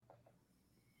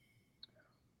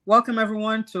Welcome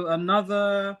everyone to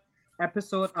another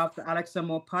episode of the Alex and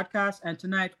Mo podcast. And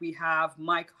tonight we have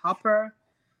Mike Hopper,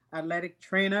 athletic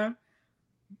trainer.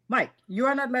 Mike, you're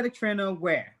an athletic trainer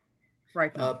where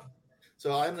right Uh, now?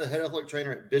 so I'm the head athletic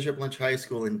trainer at Bishop Lynch High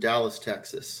School in Dallas,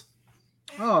 Texas.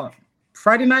 Oh,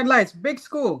 Friday Night Lights, big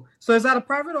school. So is that a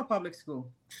private or public school?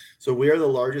 So we are the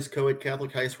largest co-ed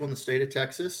Catholic high school in the state of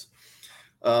Texas,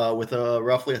 with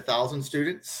roughly 1,000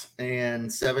 students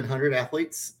and 700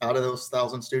 athletes out of those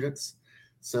 1,000 students.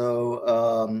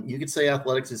 So you could say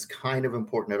athletics is kind of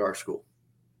important at our school.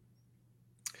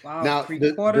 Wow, Now, three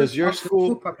does quarters your of the school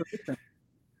school population.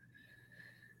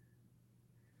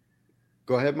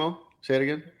 go ahead, Mo? Say it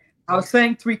again. I was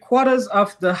saying three quarters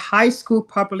of the high school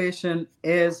population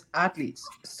is athletes.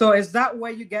 So is that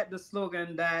where you get the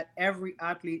slogan that every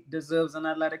athlete deserves an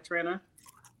athletic trainer?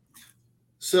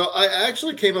 So I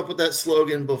actually came up with that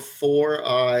slogan before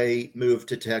I moved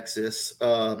to Texas.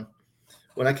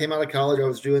 When I came out of college, I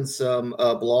was doing some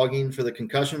blogging for the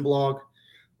Concussion blog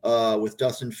with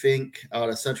Dustin Fink out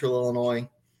of Central Illinois,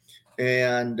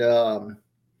 and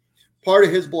part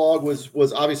of his blog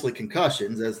was obviously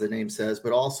concussions, as the name says,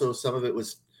 but also some of it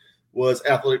was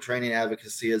athletic training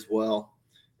advocacy as well.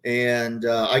 And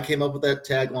I came up with that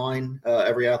tagline: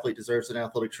 "Every athlete deserves an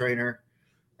athletic trainer."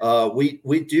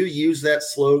 We do use that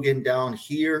slogan down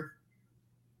here.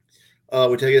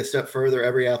 We take it a step further.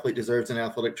 Every athlete deserves an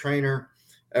athletic trainer.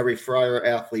 Every Friar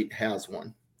athlete has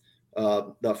one.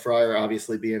 The Friar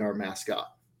obviously being our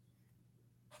mascot.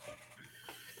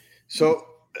 So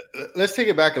let's take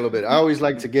it back a little bit. I always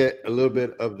like to get a little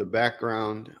bit of the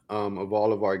background of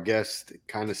all of our guests to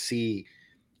kind of see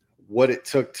what it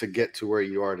took to get to where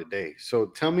you are today. So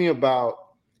tell me about,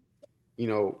 you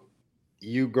know,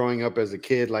 you growing up as a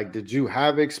kid. Like, did you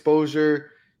have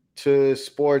exposure to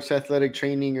sports, athletic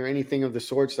training, or anything of the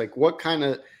sorts? Like, what kind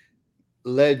of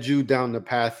led you down the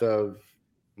path of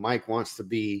Mike wants to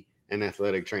be an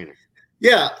athletic trainer?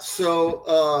 Yeah. So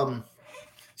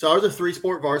I was a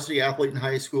three-sport varsity athlete in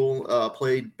high school.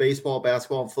 Played baseball,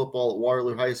 basketball, and football at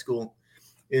Waterloo High School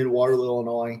in Waterloo,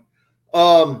 Illinois.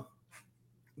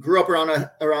 Grew up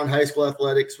around high school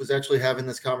athletics. Was actually having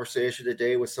this conversation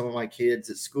today with some of my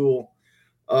kids at school.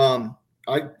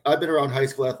 I've been around high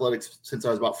school athletics since I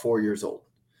was about 4 years old.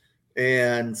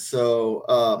 And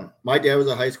so my dad was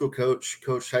a high school coach,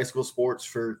 coached high school sports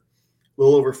for a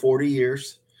little over 40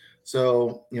 years.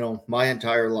 So, my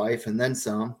entire life and then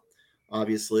some,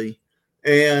 obviously.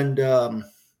 And,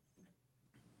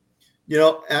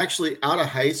 actually out of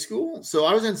high school. So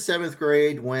I was in seventh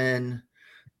grade when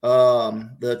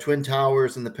the Twin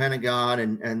Towers and the Pentagon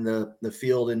and the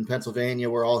field in Pennsylvania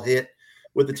were all hit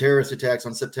with the terrorist attacks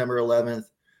on September 11th.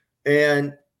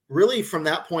 And really from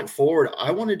that point forward, I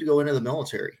wanted to go into the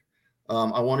military.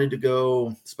 I wanted to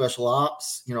go special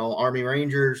ops, Army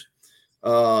Rangers,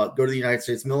 go to the United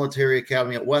States Military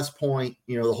Academy at West Point,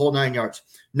 the whole 9 yards.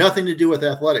 Nothing to do with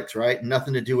athletics, right?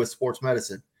 Nothing to do with sports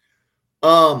medicine.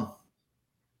 But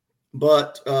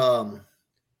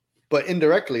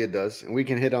indirectly it does, and we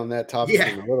can hit on that topic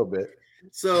in a little bit.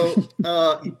 So,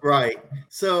 right.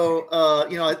 So,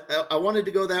 I wanted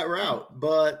to go that route,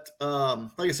 but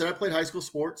like I said, I played high school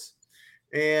sports,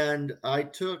 and I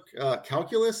took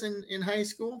calculus in high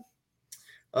school.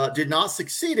 Did not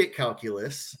succeed at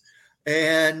calculus,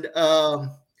 and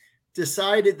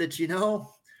decided that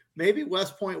maybe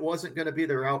West Point wasn't going to be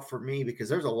the route for me because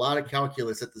there's a lot of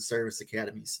calculus at the service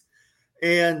academies,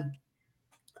 and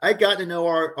I got to know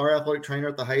our athletic trainer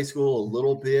at the high school a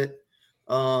little bit.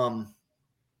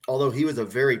 Although he was a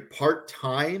very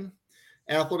part-time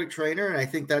athletic trainer. And I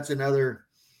think that's another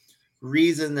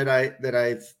reason that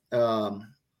I've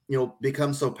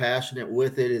become so passionate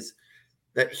with it is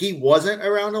that he wasn't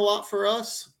around a lot for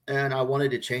us. And I wanted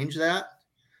to change that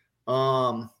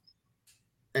and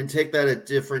take that a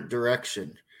different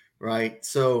direction. Right.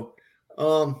 So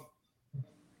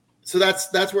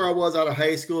that's where I was out of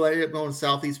high school. I ended up going to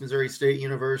Southeast Missouri State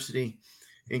University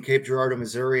in Cape Girardeau,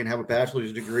 Missouri, and have a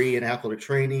bachelor's degree in athletic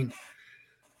training.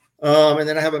 And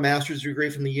then I have a master's degree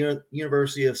from the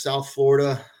University of South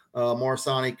Florida,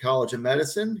 Morisani College of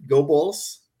Medicine. Go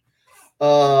Bulls!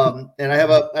 And I have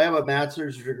a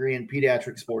master's degree in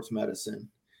pediatric sports medicine.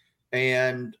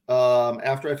 And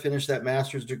after I finished that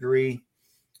master's degree,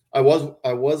 I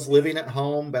was living at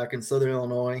home back in Southern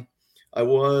Illinois. I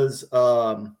was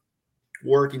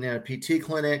working in a PT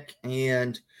clinic,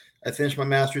 and I finished my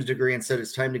master's degree and said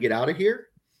it's time to get out of here.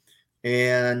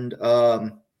 And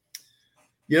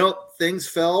things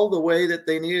fell the way that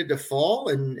they needed to fall,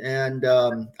 and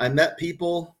I met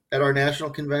people at our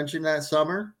national convention that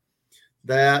summer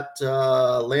that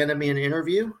landed me an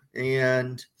interview,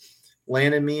 and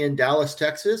landed me in Dallas,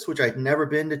 Texas, which I'd never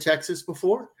been to Texas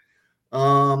before.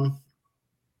 And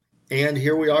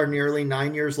here we are nearly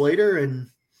 9 years later. And,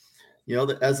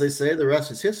 as they say, the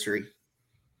rest is history.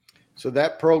 So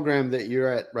that program that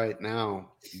you're at right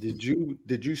now, did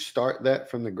you start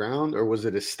that from the ground, or was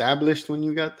it established when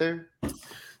you got there?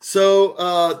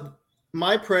 So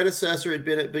my predecessor had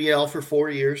been at BL for 4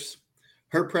 years.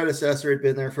 Her predecessor had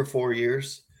been there for 4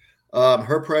 years.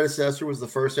 Her predecessor was the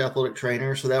first athletic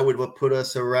trainer. So that would put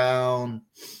us around,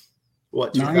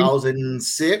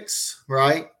 2006,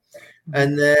 right?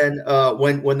 And then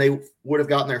when they would have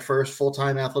gotten their first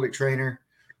full-time athletic trainer,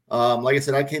 like I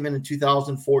said, I came in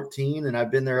 2014, and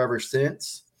I've been there ever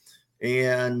since.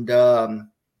 And,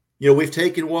 we've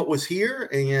taken what was here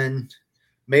and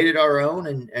made it our own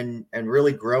and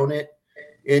really grown it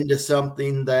into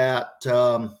something that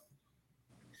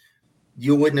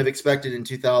you wouldn't have expected in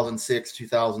 2006,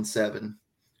 2007,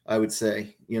 I would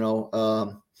say.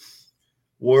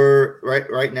 We're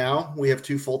right now, we have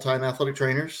 2 full-time athletic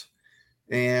trainers,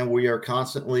 and we are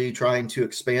constantly trying to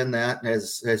expand that,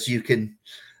 as you can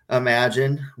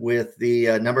imagine, with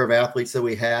the number of athletes that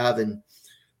we have. And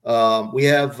we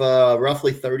have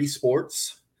roughly 30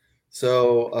 sports.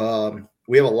 So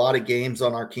we have a lot of games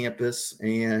on our campus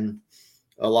and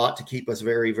a lot to keep us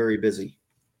very, very busy.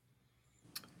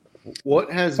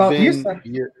 What has been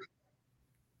your...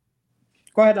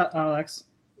 Go ahead, Alex.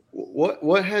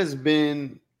 What has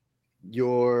been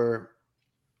your,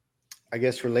 I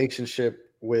guess,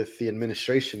 relationship with the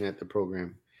administration at the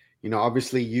program?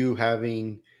 Obviously you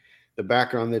having the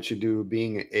background that you do,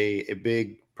 being a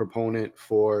big proponent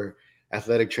for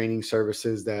athletic training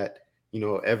services, that,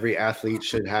 every athlete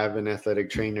should have an athletic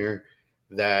trainer,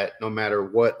 that no matter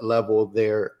what level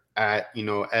they're at,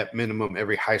 at minimum,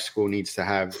 every high school needs to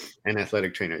have an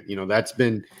athletic trainer. That's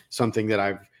been something that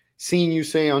I've seen you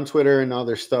say on Twitter and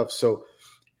other stuff. So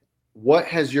what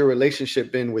has your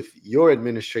relationship been with your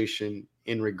administration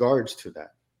in regards to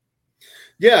that?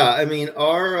 Yeah, I mean,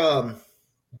 our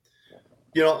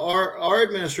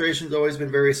administration's always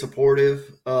been very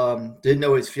supportive. Didn't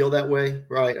always feel that way,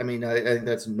 right? I mean, I think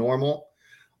that's normal.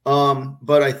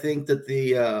 But I think that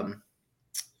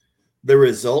the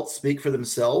results speak for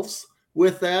themselves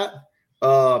with that.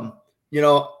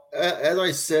 As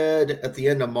I said at the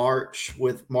end of March,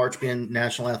 with March being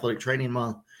National Athletic Training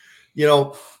Month,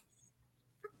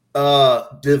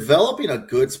 developing a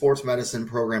good sports medicine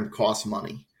program costs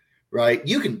money, right?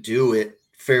 You can do it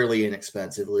fairly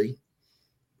inexpensively,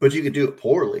 but you can do it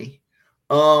poorly.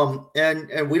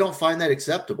 And we don't find that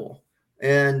acceptable.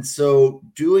 And so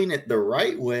doing it the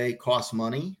right way costs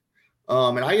money.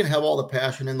 And I can have all the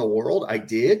passion in the world. I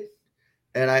did.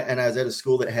 And I was at a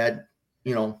school that had,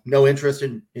 no interest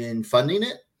in funding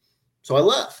it. So I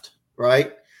left.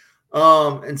 Right.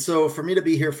 And so for me to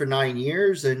be here for 9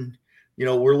 years, and,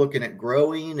 we're looking at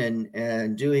growing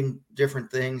and doing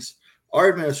different things. Our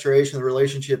administration, the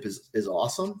relationship is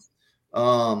awesome.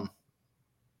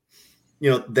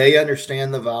 They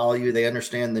understand the value, they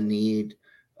understand the need,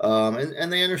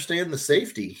 and they understand the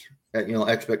safety,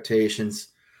 expectations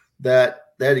that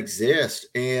exist.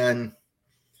 And,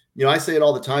 I say it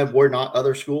all the time, we're not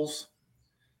other schools.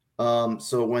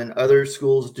 So when other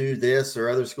schools do this or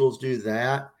other schools do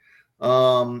that,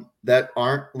 that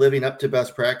aren't living up to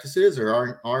best practices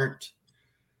or aren't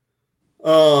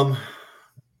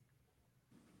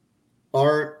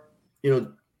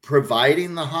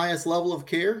providing the highest level of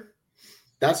care,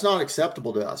 that's not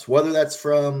acceptable to us, whether that's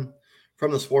from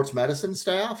the sports medicine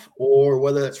staff or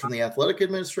whether that's from the athletic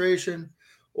administration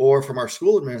or from our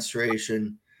school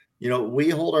administration. We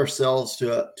hold ourselves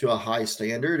to a high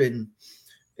standard, and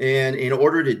in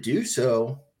order to do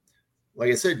so, like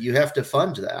I said, you have to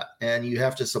fund that and you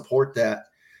have to support that.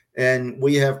 And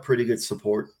we have pretty good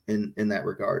support in that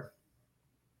regard.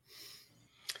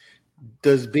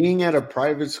 Does being at a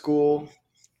private school,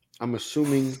 I'm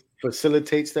assuming,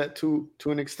 facilitates that to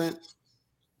an extent?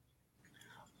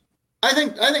 I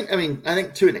think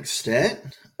to an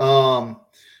extent. Down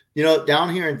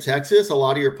here in Texas, a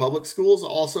lot of your public schools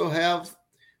also have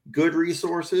good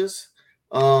resources.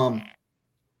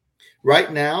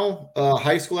 Right now,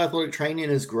 high school athletic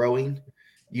training is growing.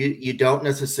 You don't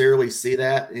necessarily see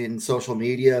that in social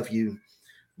media if you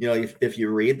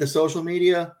read the social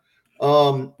media.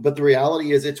 But the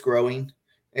reality is it's growing,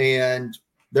 and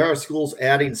there are schools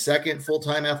adding second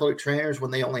full-time athletic trainers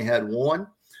when they only had one.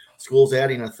 Schools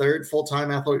adding a third full-time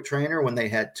athletic trainer when they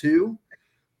had two.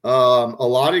 A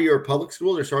lot of your public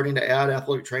schools are starting to add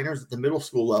athletic trainers at the middle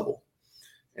school level.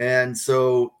 And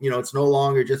so, it's no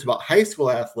longer just about high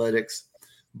school athletics,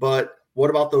 but what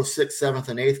about those 6th, 7th,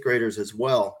 and 8th graders as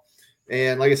well?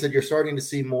 And like I said, you're starting to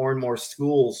see more and more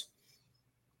schools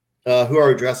who are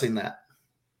addressing that.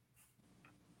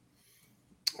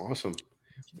 Awesome.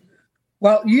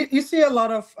 Well, you see a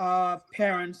lot of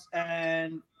parents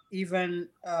and even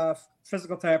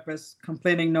physical therapists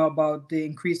complaining now about the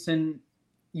increase in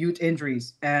youth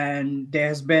injuries, and there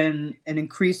has been an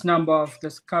increased number of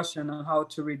discussion on how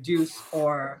to reduce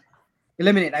or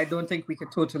eliminate. I don't think we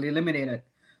could totally eliminate it.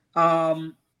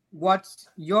 What's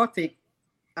your take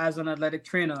as an athletic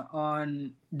trainer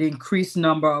on the increased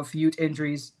number of youth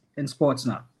injuries in sports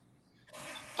now?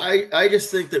 I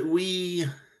just think that we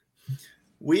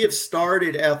have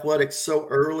started athletics so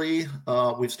early.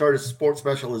 We've started sports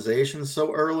specialization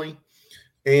so early.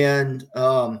 And,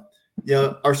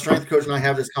 our strength coach and I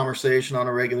have this conversation on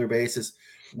a regular basis.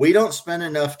 We don't spend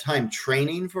enough time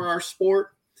training for our sport.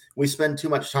 We spend too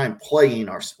much time playing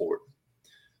our sport,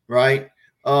 right?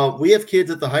 We have kids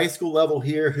at the high school level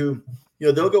here who,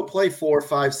 they'll go play 4,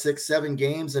 5, 6, 7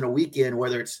 games in a weekend,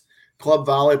 whether it's club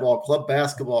volleyball, club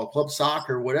basketball, club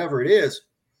soccer, whatever it is.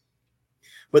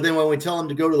 But then when we tell them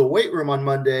to go to the weight room on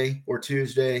Monday or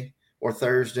Tuesday or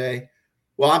Thursday,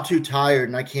 well, I'm too tired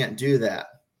and I can't do that.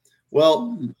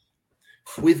 Well,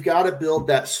 we've got to build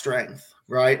that strength,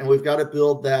 right? And we've got to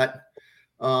build that.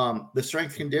 The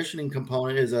strength conditioning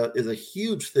component is a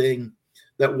huge thing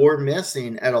that we're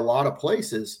missing at a lot of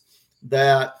places.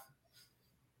 That,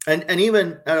 and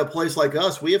even at a place like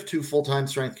us, we have 2 full-time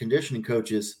strength conditioning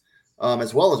coaches,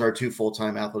 as well as our 2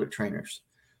 full-time athletic trainers.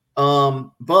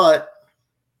 But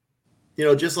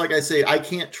just like I say, I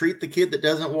can't treat the kid that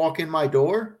doesn't walk in my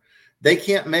door. They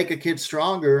can't make a kid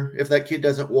stronger if that kid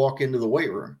doesn't walk into the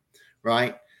weight room,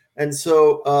 right? And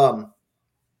so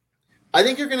I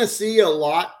think you're going to see a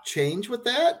lot change with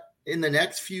that in the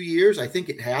next few years. I think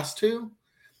it has to,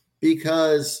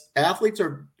 because athletes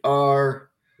are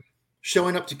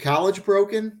showing up to college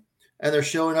broken, and they're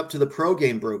showing up to the pro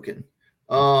game broken.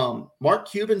 Mark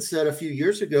Cuban said a few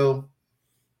years ago,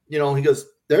 he goes,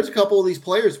 there's a couple of these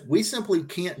players we simply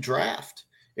can't draft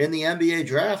in the NBA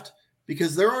draft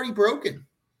because they're already broken.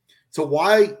 So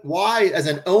why, as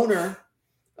an owner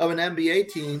of an NBA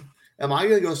team, am I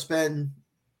going to go spend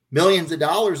millions of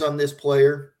dollars on this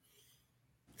player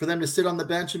for them to sit on the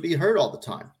bench and be hurt all the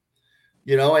time?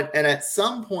 And at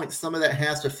some point, some of that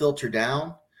has to filter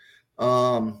down.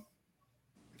 I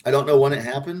don't know when it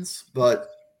happens, but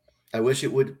I wish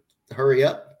it would hurry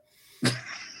up.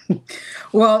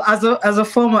 Well, as a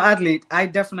former athlete, I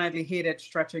definitely hated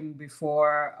stretching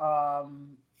before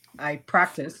I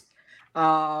practiced.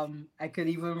 I could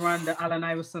even run the Allen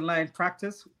Iverson line.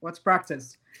 Practice? What's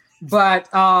practice? But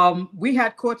we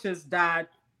had coaches that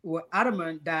were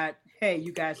adamant that, hey,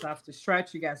 you guys have to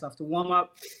stretch, you guys have to warm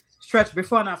up, stretch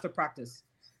before and after practice.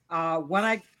 When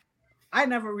I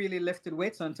never really lifted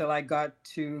weights until I got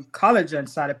to college and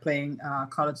started playing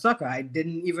college soccer. I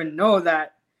didn't even know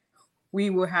that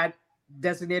we had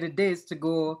designated days to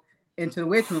go into the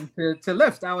weight room to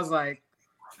lift. I was like,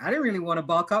 I didn't really want to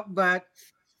bulk up, but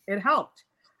it helped.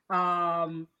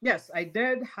 Yes, I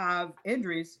did have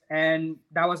injuries, and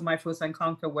that was my first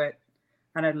encounter with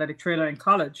an athletic trainer in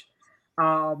college.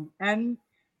 And,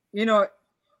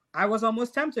 I was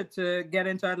almost tempted to get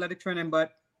into athletic training,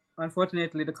 but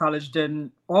unfortunately, the college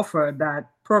didn't offer that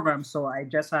program. So I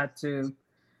just had to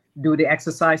do the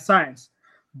exercise science.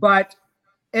 But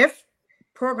if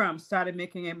programs started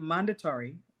making it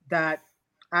mandatory that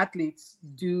athletes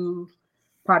do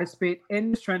participate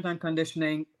in strength and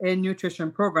conditioning, in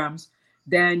nutrition programs,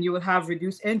 then you will have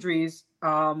reduced injuries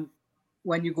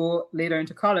when you go later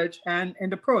into college and in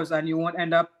the pros, and you won't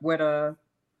end up with a,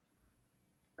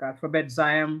 God forbid,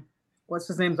 Zion. What's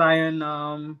his name?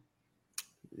 Zion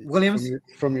Williams?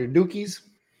 From your Dookies?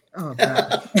 Oh,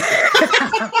 God.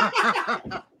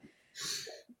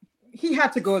 He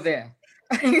had to go there.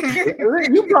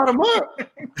 You brought him up.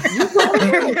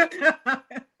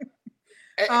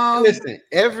 Listen,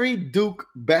 every Duke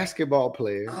basketball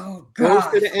player goes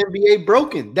to the NBA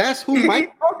broken. That's who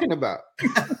Mike's talking about.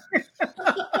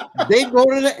 They go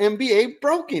to the NBA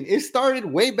broken. It started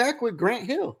way back with Grant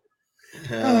Hill.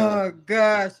 Oh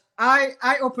gosh,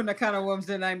 I opened a can of worms,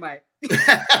 and I might.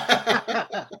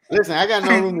 Listen, I got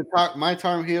no room to talk. My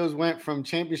Tar Heels went from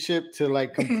championship to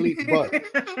like complete butt,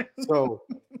 so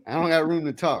I don't got room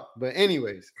to talk. But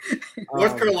anyways,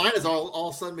 North Carolina's all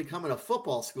of a sudden becoming a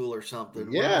football school or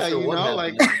something. Yeah, sure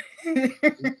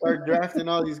you start drafting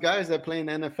all these guys that play in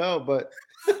the NFL.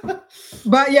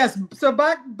 But yes, so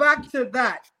back to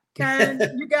that. Can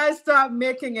you guys start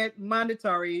making it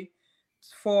mandatory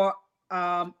for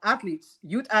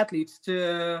youth athletes,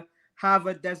 to have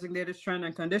a designated strength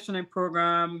and conditioning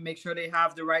program, make sure they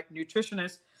have the right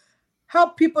nutritionist,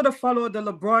 help people to follow the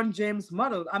LeBron James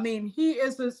model. I mean, he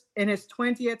is in his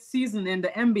 20th season in the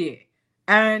NBA.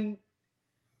 And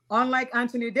unlike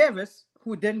Anthony Davis,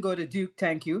 who didn't go to Duke,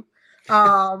 thank you,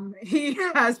 he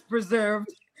has preserved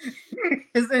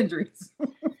his injuries.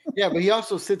 Yeah, but he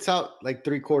also sits out like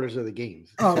 3/4 of the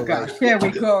games. Oh, So, gosh. like, Here we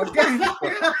go.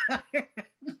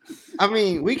 I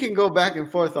mean, we can go back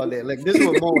and forth all day. Like, this is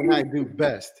what Mo and I do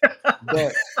best.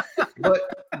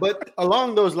 But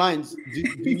along those lines,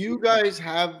 do you guys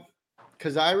have?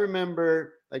 Because I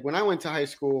remember, like, when I went to high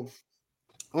school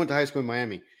in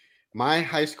Miami. My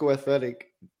high school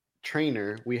athletic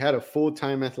trainer, we had a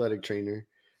full-time athletic trainer,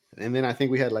 and then I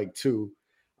think we had like two.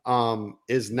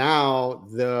 Is now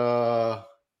the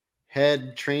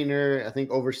head trainer. I think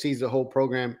oversees the whole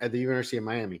program at the University of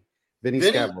Miami. Vinny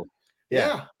Scavo.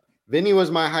 Yeah. Vinny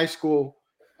was my high school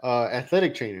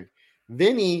athletic trainer.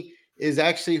 Vinny is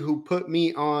actually who put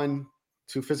me on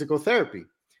to physical therapy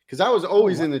because I was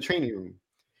always in the training room.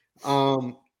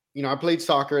 I played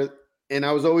soccer and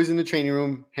I was always in the training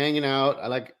room hanging out.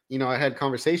 I had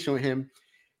conversation with him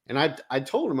and I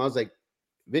told him, I was like,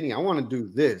 Vinny, I want to do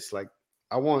this. Like,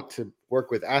 I want to work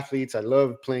with athletes. I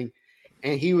love playing.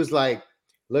 And he was like,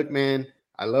 look, man,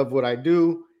 I love what I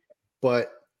do,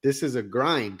 but this is a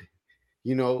grind.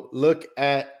 Look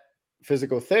at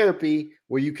physical therapy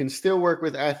where you can still work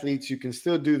with athletes, you can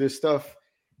still do this stuff,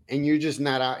 and you're just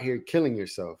not out here killing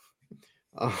yourself.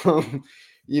 And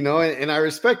I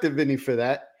respected Vinny for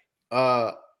that.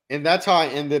 And that's how I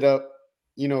ended up,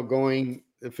 going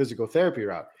the physical therapy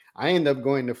route. I ended up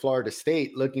going to Florida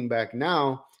State. Looking back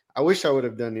now, I wish I would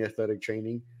have done the athletic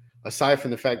training, aside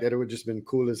from the fact that it would just been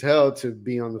cool as hell to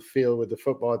be on the field with the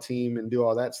football team and do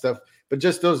all that stuff. But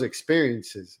just those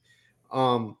experiences.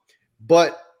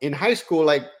 But in high school,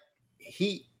 like,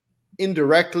 he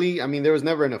indirectly, I mean, there was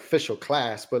never an official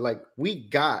class, but like, we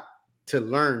got to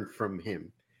learn from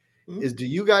him. Mm-hmm. Do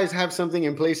you guys have something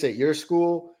in place at your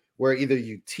school where either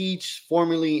you teach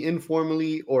formally,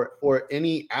 informally, or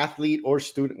any athlete or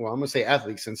student? Well, I'm gonna say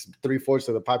athlete since 3/4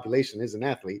 of the population is an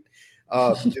athlete.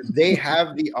 Do they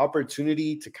have the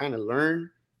opportunity to kind of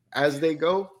learn as they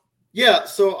go? Yeah,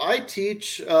 so I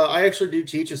teach. I actually do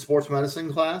teach a sports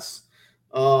medicine class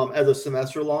as a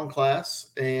semester-long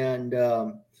class, and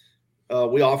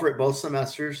we offer it both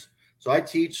semesters. So I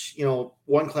teach,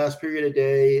 one class period a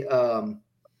day.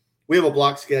 We have a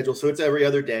block schedule, so it's every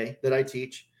other day that I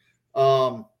teach.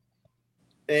 I've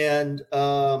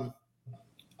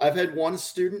had one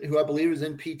student who I believe is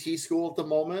in PT school at the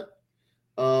moment.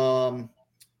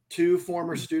 Two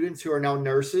former students who are now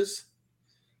nurses.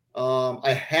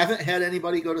 I haven't had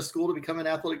anybody go to school to become an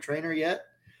athletic trainer yet,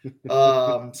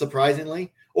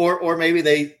 surprisingly, or maybe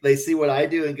they see what I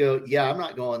do and go, yeah, I'm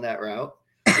not going that route.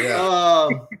 Yeah.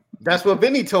 That's what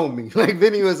Vinny told me. Like,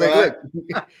 Vinny was like, right.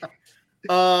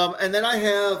 Look. And then I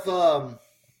have,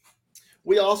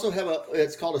 we also have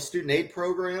it's called a student aid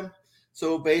program.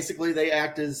 So basically they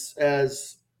act as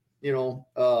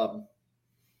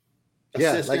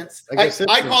assistants.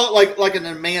 I call it like a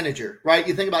manager, right?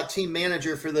 You think about team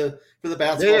manager for the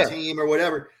basketball team or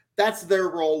whatever. That's their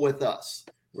role with us,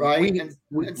 right?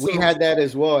 We had that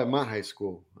as well at my high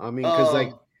school. I mean,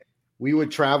 because we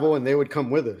would travel and they would come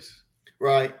with us,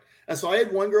 right? And so I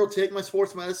had one girl take my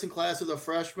sports medicine class as a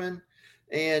freshman,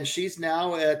 and she's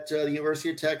now at the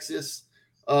University of Texas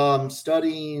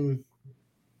studying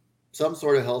some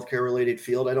sort of healthcare related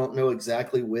field. I don't know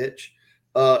exactly which.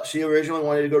 She originally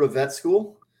wanted to go to vet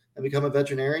school and become a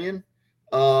veterinarian.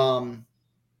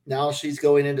 Now she's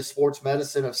going into sports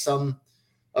medicine of some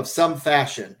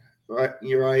fashion, right?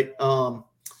 You're right. I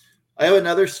have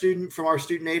another student from our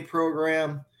student aid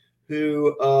program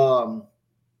who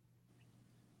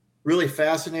really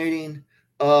fascinating.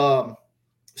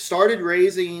 Started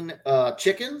raising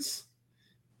chickens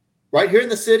right here in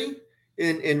the city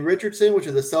in Richardson, which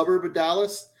is a suburb of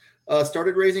Dallas.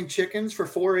 Started raising chickens for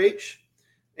 4-H.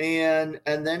 And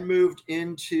then moved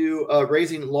into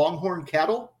raising longhorn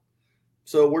cattle.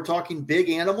 So we're talking big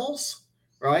animals,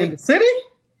 right? In the city?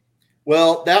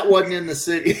 Well, that wasn't in the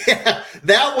city.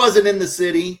 That wasn't in the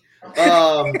city.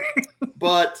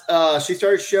 But she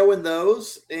started showing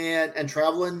those and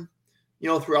traveling,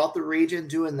 throughout the region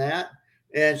doing that.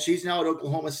 And she's now at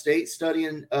Oklahoma State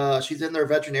studying. She's in their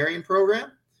veterinarian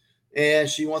program, and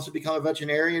she wants to become a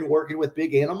veterinarian working with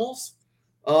big animals.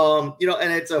 And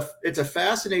it's a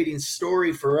fascinating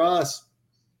story for us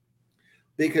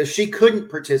because she couldn't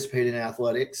participate in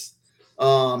athletics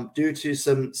due to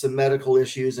some medical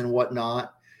issues and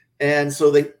whatnot. And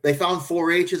so they found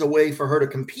 4-H as a way for her to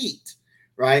compete,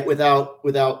 right?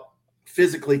 Without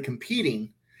physically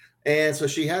competing. And so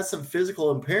she has some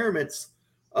physical impairments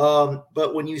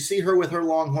But when you see her with her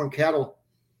longhorn cattle,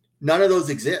 none of those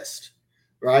exist,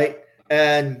 right?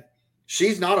 And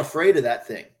she's not afraid of that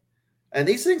thing. And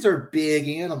these things are big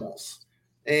animals.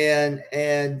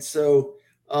 And so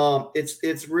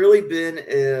it's really been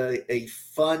a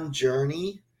fun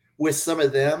journey with some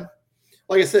of them.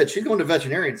 Like I said, she's going to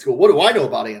veterinarian school. What do I know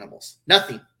about animals?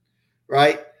 Nothing,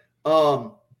 right?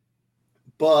 But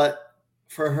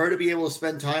for her to be able to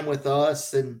spend time with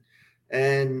us and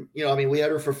we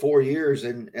had her for 4 years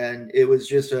and it was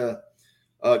just a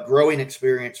growing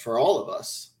experience for all of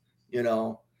us,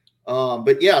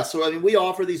 But yeah, so we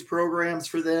offer these programs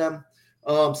for them.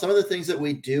 Some of the things that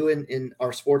we do in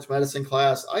our sports medicine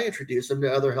class, I introduce them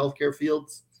to other healthcare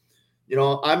fields.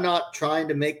 I'm not trying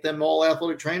to make them all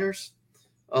athletic trainers.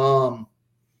 So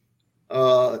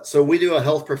we do a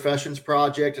health professions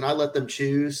project and I let them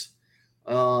choose.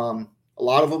 A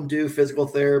lot of them do physical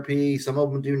therapy. Some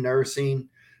of them do nursing,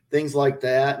 things like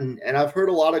that. And I've heard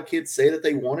a lot of kids say that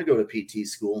they want to go to PT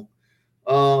school,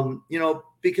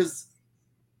 because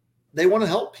they want to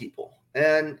help people.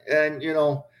 And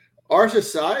our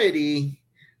society,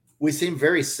 we seem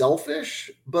very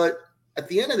selfish, but at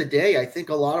the end of the day, I think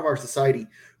a lot of our society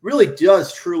really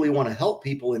does truly want to help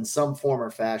people in some form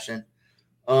or fashion.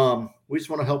 We just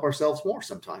want to help ourselves more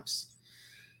sometimes.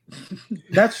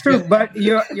 That's true, but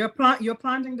you're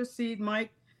planting the seed,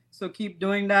 Mike. So keep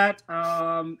doing that.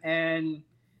 And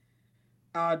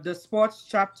the sports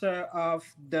chapter of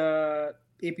the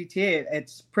APTA,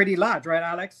 it's pretty large, right,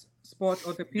 Alex? Sports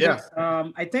orthopedics. Yeah.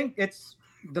 I think it's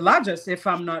the largest, if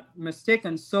I'm not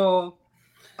mistaken. So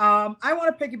I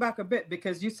want to piggyback a bit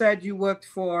because you said you worked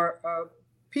for a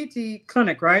PT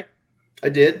clinic, right? I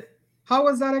did. How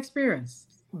was that experience?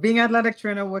 Being an athletic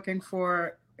trainer working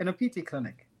in a PT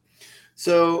clinic?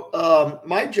 So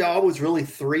my job was really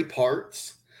 3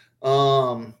 parts.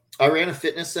 I ran a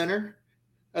fitness center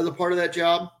as a part of that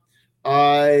job.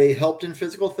 I helped in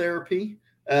physical therapy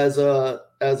as a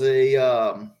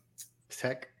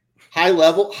tech, high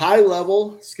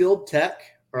level skilled tech,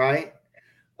 right?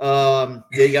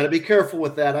 You got to be careful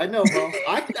with that. I know, bro.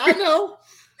 I know.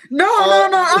 No.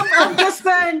 I'm just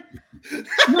saying.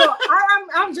 No,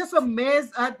 I'm just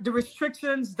amazed at the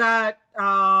restrictions that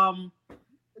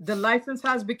the license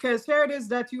has, because here it is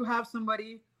that you have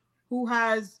somebody who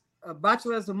has a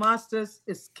bachelor's, a master's,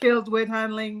 is skilled weight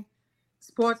handling,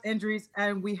 sports injuries,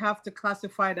 and we have to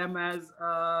classify them as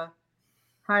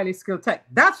highly skilled tech.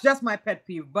 That's just my pet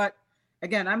peeve. But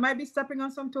again, I might be stepping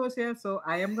on some toes here, so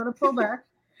I am gonna pull back.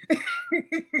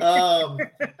 And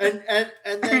then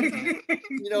and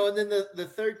then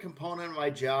the third component of my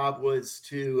job was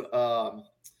to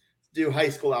do high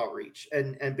school outreach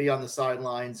and be on the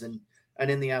sidelines and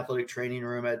in the athletic training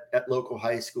room at local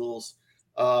high schools.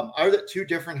 I was at 2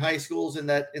 different high schools in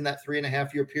that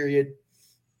 3.5-year period.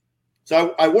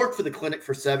 So I worked for the clinic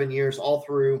for 7 years, all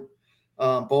through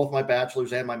both my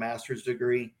bachelor's and my master's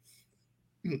degree.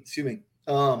 Excuse me.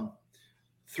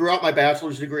 Throughout my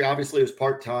bachelor's degree, obviously it was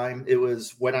part-time. It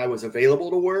was when I was available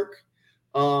to work.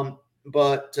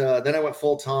 But then I went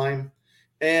full-time.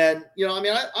 And,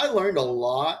 I learned a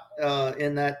lot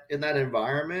in that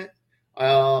environment.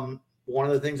 One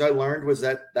of the things I learned was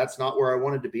that that's not where I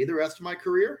wanted to be the rest of my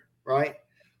career. Right.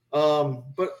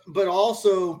 But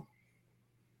also,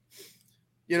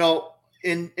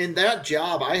 in that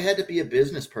job, I had to be a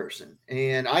business person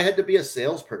and I had to be a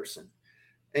salesperson.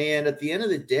 And at the end of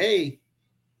the day,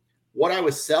 what I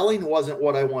was selling wasn't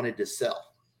what I wanted to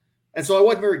sell. And so I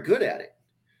wasn't very good at it.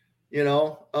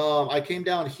 I came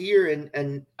down here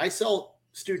and I sell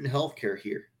student healthcare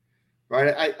here,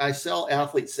 right? I sell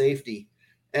athlete safety,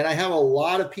 and I have a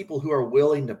lot of people who are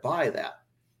willing to buy that.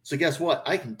 So guess what?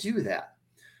 I can do that.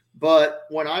 But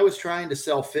when I was trying to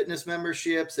sell fitness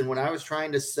memberships and when I was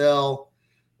trying to sell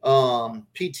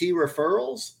PT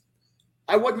referrals,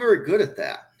 I wasn't very good at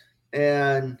that.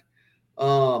 And,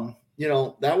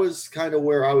 that was kind of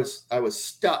where I was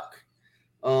stuck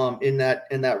in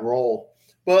that role.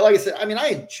 But like I said, I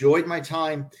enjoyed my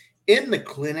time in the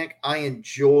clinic. I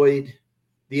enjoyed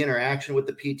the interaction with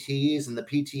the PTs and the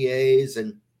PTAs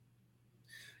and,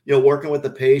 working with the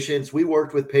patients. We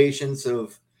worked with patients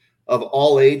of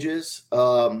all ages.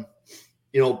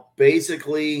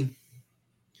 Basically,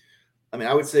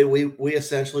 I would say we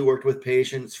essentially worked with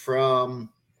patients from,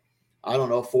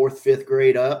 4th, 5th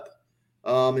grade up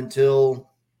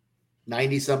until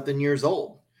 90-something years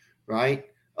old, right?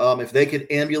 If they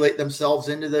could ambulate themselves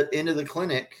into the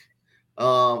clinic,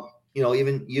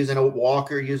 even using a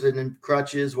walker, using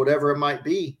crutches, whatever it might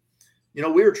be, we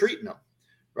were treating them,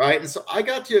 right? And so I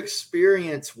got to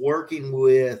experience working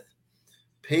with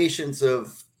patients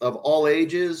of all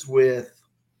ages, with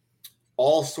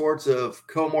all sorts of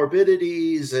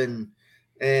comorbidities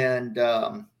and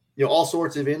all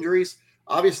sorts of injuries.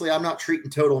 Obviously, I'm not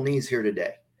treating total knees here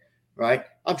today, right?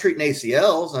 I'm treating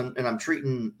ACLs and I'm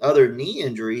treating other knee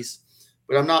injuries,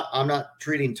 but I'm not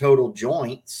treating total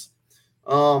joints.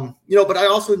 But I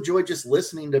also enjoy just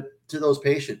listening to those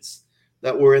patients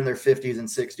that were in their 50s and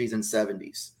 60s and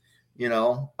 70s,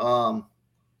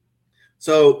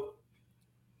 So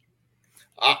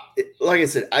like I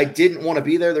said, I didn't want to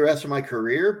be there the rest of my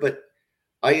career, but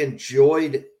I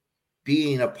enjoyed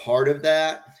being a part of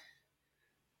that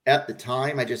at the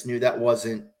time. I just knew that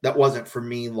wasn't for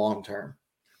me long term.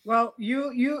 Well,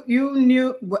 you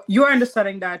knew, you are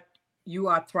understanding that you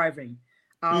are thriving,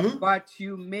 but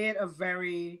you made a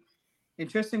very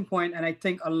interesting point, and I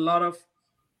think a lot of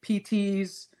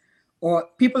PTs or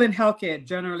people in healthcare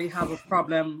generally have a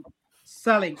problem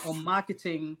selling or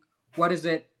marketing what is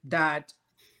it that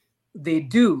they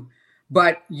do.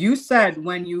 But you said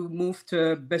when you moved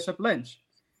to Bishop Lynch,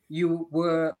 you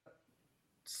were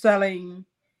selling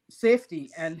safety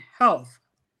and health.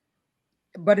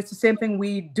 But it's the same thing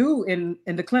we do in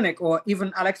the clinic, or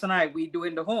even Alex and I, we do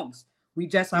in the homes. We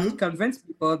just have to convince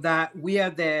people that we are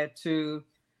there to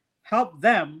help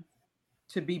them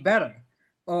to be better,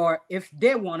 or if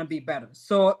they want to be better.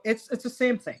 So it's the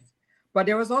same thing. But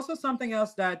there was also something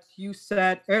else that you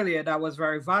said earlier that was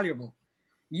very valuable.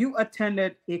 You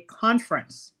attended a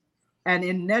conference, and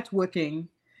in networking,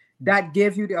 that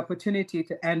gave you the opportunity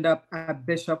to end up at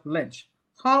Bishop Lynch.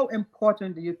 How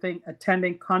important do you think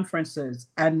attending conferences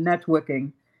and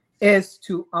networking is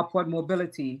to upward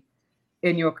mobility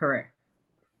in your career?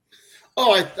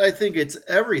 Oh, I think it's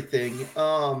everything.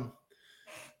 I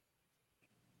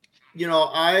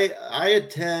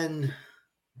attend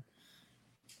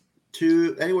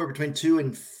anywhere between 2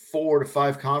 and 4 to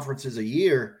 5 conferences a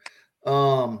year.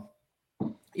 At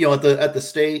the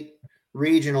state,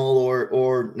 regional,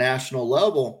 or national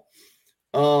level.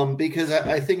 Because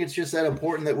I think it's just that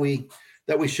important that we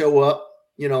show up,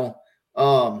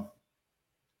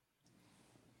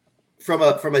 from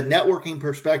a networking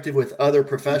perspective with other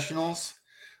professionals,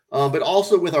 but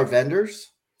also with our vendors.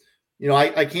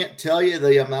 I can't tell you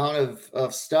the amount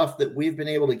of stuff that we've been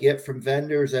able to get from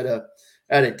vendors at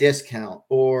a discount,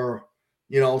 or,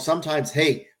 sometimes,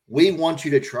 hey, we want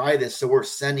you to try this, so we're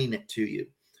sending it to you.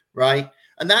 Right.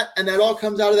 And that all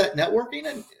comes out of that networking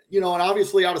and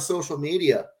obviously out of social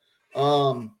media.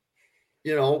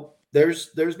 There's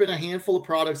been a handful of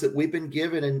products that we've been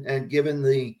given and given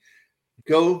the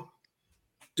go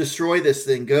destroy this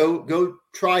thing, go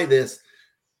try this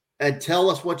and tell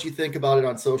us what you think about it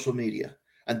on social media.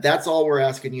 And that's all we're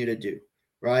asking you to do.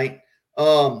 Right.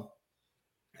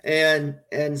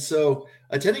 And so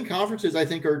attending conferences, I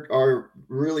think are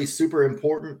really super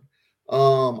important.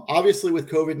 Obviously with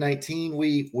COVID-19,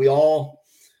 we all,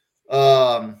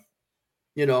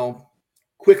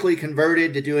 quickly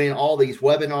converted to doing all these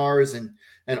webinars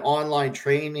and online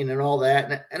training and all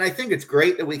that. And I think it's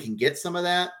great that we can get some of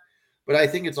that, but I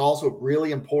think it's also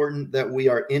really important that we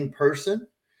are in person,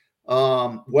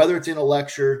 whether it's in a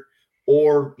lecture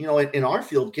or, in our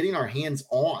field, getting our hands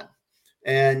on.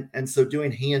 And so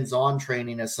doing hands-on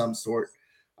training of some sort,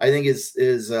 I think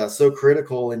is so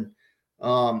critical. And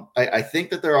I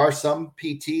think that there are some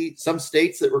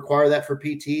states that require that for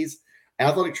PTs.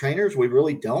 Athletic trainers, we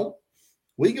really don't.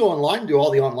 We go online and do all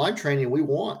the online training we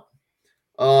want.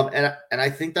 And I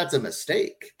think that's a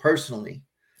mistake personally.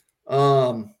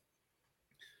 But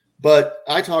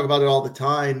I talk about it all the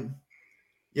time.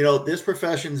 This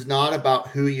profession's not about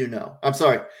who you know. I'm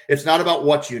sorry. It's not about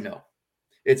what you know.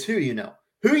 It's who you know.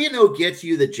 Who you know gets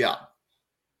you the job.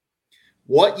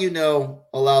 What you know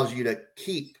allows you to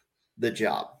keep the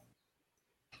job.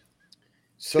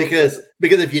 So because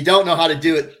if you don't know how to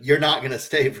do it, you're not going to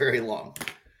stay very long.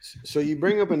 So you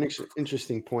bring up an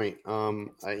interesting point.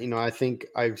 I think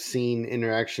I've seen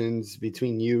interactions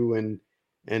between you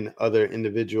and other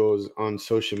individuals on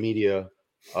social media,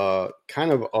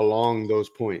 kind of along those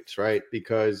points, right?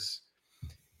 Because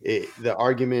the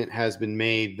argument has been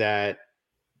made that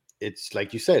it's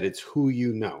like you said, it's who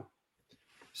you know.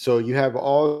 So you have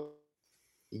all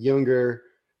younger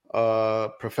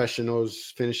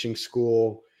professionals finishing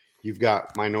school. You've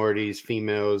got minorities,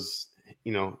 females,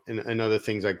 and other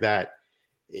things like that.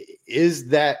 Is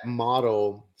that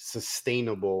model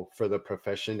sustainable for the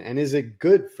profession, and is it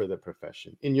good for the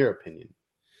profession, in your opinion?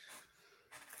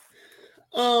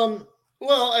 Well,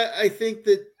 I think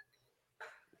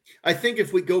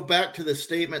if we go back to the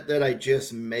statement that I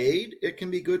just made, it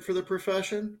can be good for the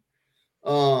profession.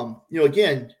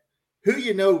 Again, who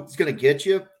you know is going to get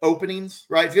you openings,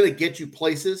 right? It's going to get you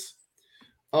places.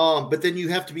 But then you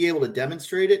have to be able to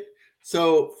demonstrate it.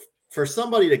 So for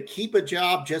somebody to keep a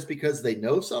job just because they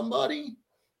know somebody,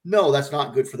 no, that's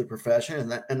not good for the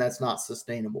profession, and that's not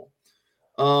sustainable.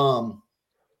 But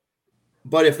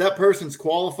if that person's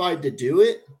qualified to do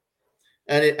it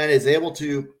and is able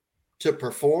to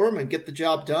perform and get the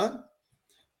job done,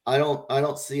 I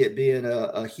don't see it being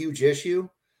a huge issue.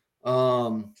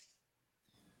 Our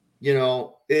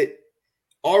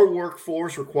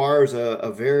workforce requires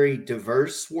a very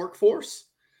diverse workforce.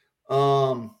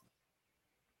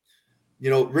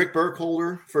 Rick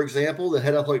Burkholder, for example, the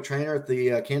head athletic trainer at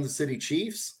the Kansas City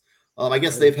Chiefs. I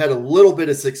guess they've had a little bit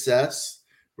of success,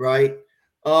 right?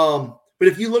 But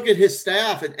if you look at his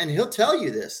staff, and he'll tell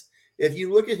you this, if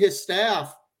you look at his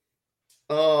staff,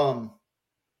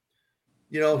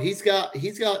 he's got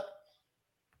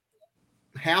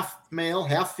half male,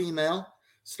 half female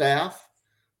staff,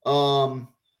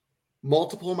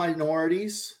 multiple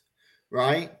minorities,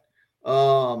 right?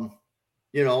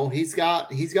 He's got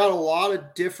a lot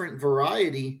of different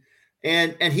variety,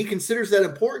 and he considers that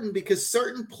important because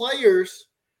certain players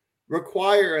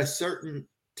require a certain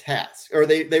task, or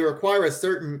they require a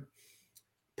certain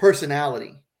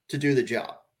personality to do the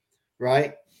job,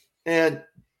 right? And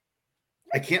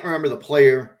I can't remember the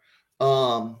player,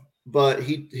 but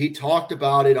he talked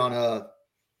about it on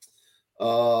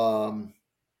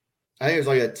I think it was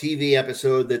like a TV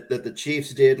episode that the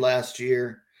Chiefs did last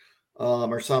year,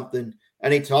 or something.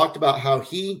 And he talked about how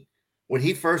when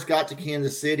he first got to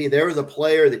Kansas City, there was a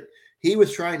player that he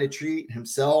was trying to treat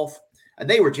himself, and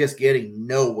they were just getting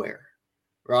nowhere,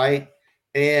 right?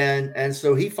 And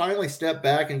so he finally stepped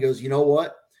back and goes, you know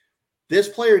what? This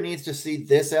player needs to see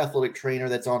this athletic trainer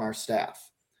that's on our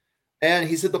staff. And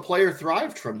he said the player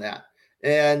thrived from that.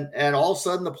 And all of a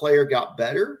sudden the player got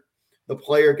better. The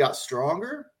player got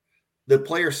stronger. The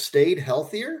player stayed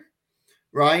healthier,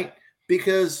 right?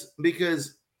 Because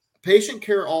patient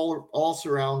care all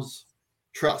surrounds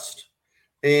trust.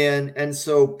 And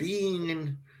so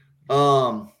being,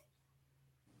 a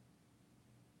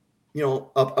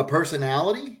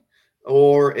personality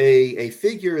or a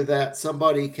figure that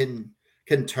somebody can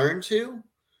turn to,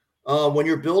 when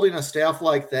you're building a staff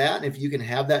like that, and if you can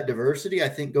have that diversity, I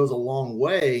think goes a long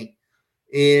way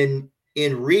in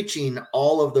reaching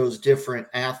all of those different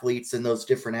athletes and those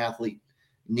different athlete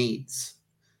needs.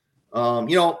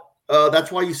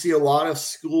 That's why you see a lot of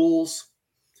schools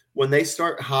when they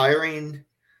start hiring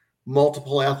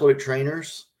multiple athletic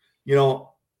trainers, you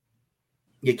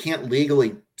can't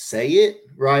legally say it,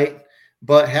 right?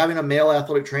 But having a male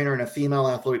athletic trainer and a female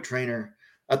athletic trainer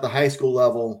at the high school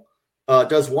level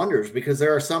does wonders, because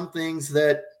there are some things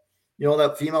that,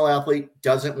 that female athlete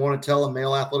doesn't want to tell a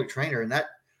male athletic trainer, and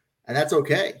that's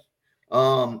okay.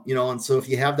 And so if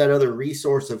you have that other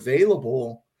resource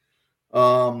available,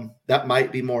 that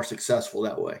might be more successful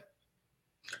that way.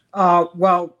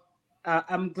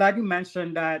 I'm glad you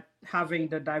mentioned that having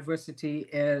the diversity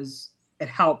it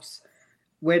helps,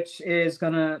 which is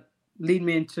going to lead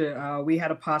me into, we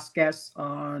had a past guest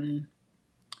on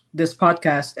this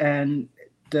podcast, and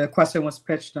the question was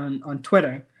pitched on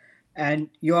Twitter, and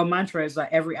your mantra is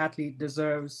that every athlete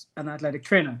deserves an athletic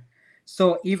trainer.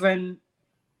 So even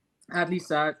athletes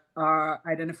that are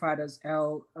identified as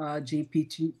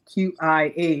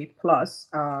LGBTQIA plus,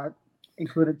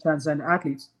 including transgender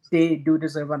athletes, they do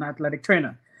deserve an athletic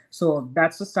trainer. So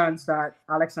that's the stance that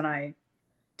Alex and I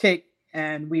take,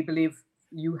 and we believe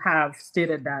you have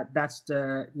stated that that's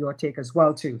your take as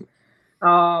well too.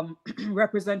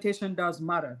 Representation does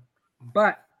matter,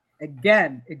 but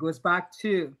again, it goes back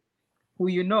to who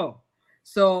you know.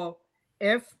 So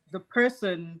if the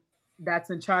person that's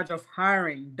in charge of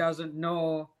hiring doesn't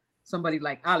know somebody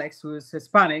like Alex, who is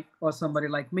Hispanic, or somebody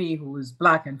like me, who is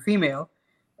Black and female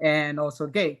and also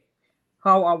gay,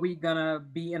 how are we gonna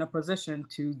be in a position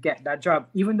to get that job,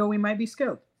 even though we might be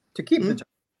skilled to keep the job?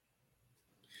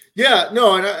 Yeah,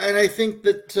 no, and I think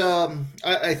that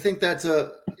I think that's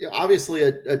obviously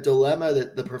a dilemma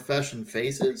that the profession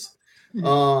faces,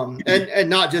 and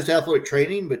not just athletic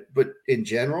training, but in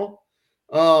general,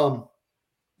 but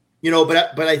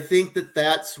I think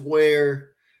that's where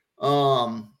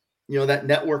that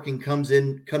networking comes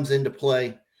into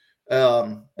play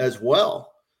as well.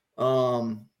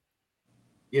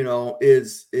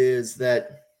 Is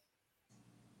that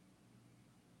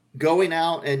going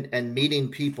out and meeting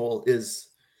people is,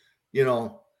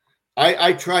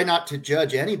 I try not to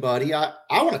judge anybody. I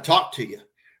want to talk to you,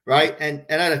 right? And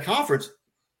at a conference,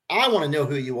 I want to know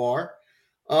who you are.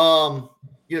 I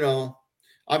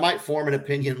might form an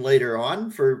opinion later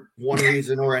on for one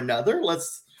reason or another.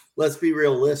 Let's be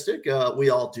realistic. We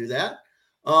all do that.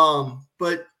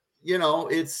 But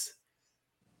it's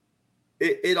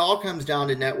it all comes down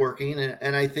to networking.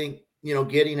 And I think,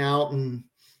 getting out and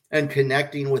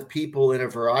connecting with people in a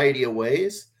variety of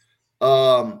ways,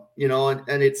 and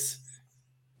it's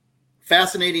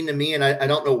fascinating to me. And I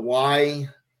don't know why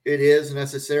it is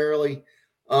necessarily.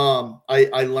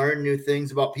 I learn new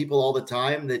things about people all the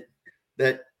time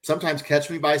that sometimes catch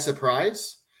me by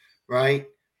surprise. Right.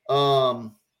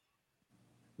 And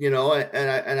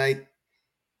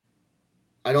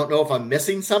I don't know if I'm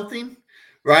missing something,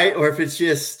 right? Or if it's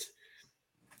just,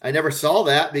 I never saw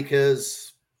that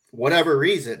because whatever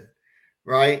reason,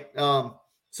 right?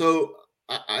 So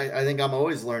I think I'm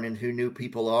always learning who new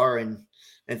people are and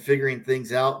figuring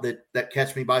things out that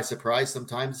catch me by surprise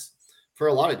sometimes for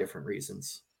a lot of different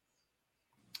reasons.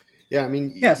 Yeah, I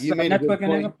mean, yes, you made a good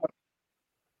networking is point.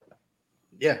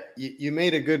 Yeah, you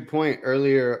made a good point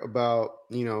earlier about,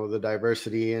 the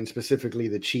diversity and specifically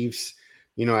the Chiefs.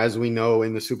 As we know,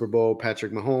 in the Super Bowl,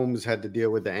 Patrick Mahomes had to deal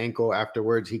with the ankle.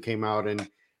 Afterwards, he came out and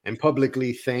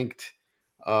publicly thanked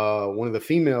one of the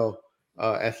female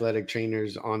athletic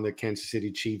trainers on the Kansas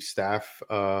City Chiefs staff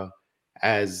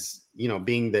as,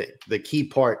 being the key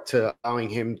part to allowing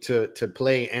him to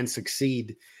play and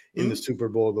succeed in the Super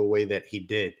Bowl the way that he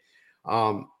did.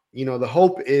 The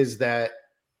hope is that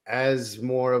as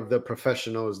more of the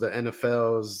professionals, the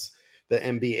NFLs, the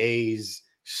NBAs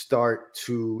start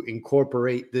to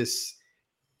incorporate this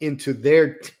into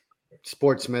their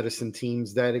sports medicine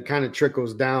teams, that it kind of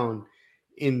trickles down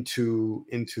into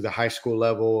the high school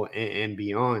level and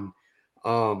beyond.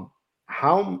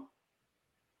 How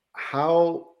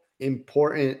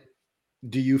important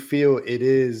do you feel it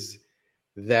is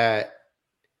that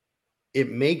it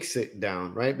makes it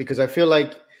down, right? Because I feel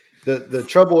like the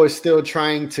trouble is still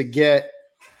trying to get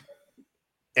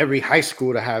every high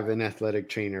school to have an athletic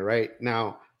trainer right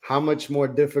now. How much more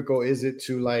difficult is it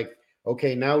to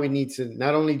okay, now we need to,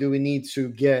 not only do we need to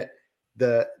get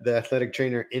the athletic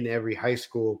trainer in every high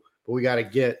school, but we got to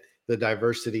get the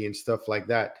diversity and stuff like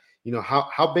that.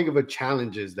 How big of a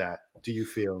challenge is that, do you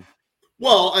feel?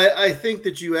 Well, I think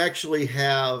that you actually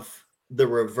have the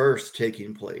reverse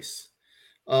taking place.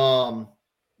 We're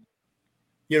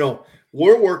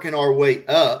working our way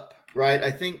up, right?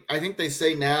 I think they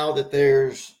say now that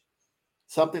there's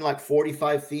something like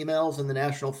 45 females in the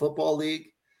National Football League.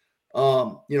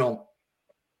 8-9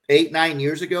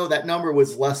 years ago, that number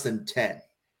was less than 10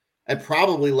 and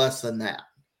probably less than that.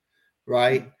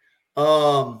 Right.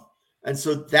 And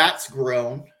so that's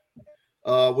grown.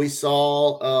 We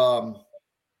saw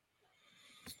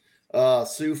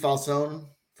Sue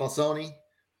Falsoni.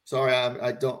 Sorry,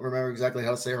 I don't remember exactly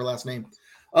how to say her last name.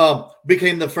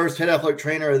 Became the first head athletic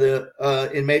trainer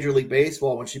in Major League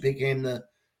Baseball when she became the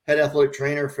head athletic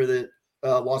trainer for the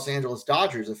Los Angeles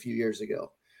Dodgers a few years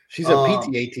ago. She's a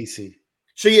PTATC.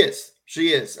 She is,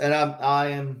 and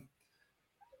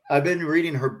I've been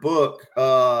reading her book,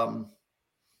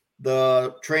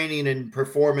 the training and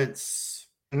performance,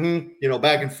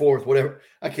 back and forth, whatever.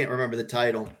 I can't remember the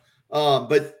title.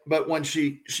 But when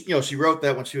she wrote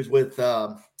that when she was with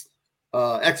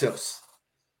Exos.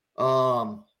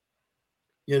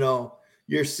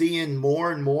 You're seeing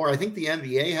more and more. I think the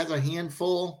NBA has a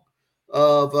handful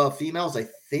of females. I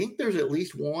think there's at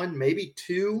least one, maybe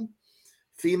two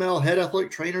female head athletic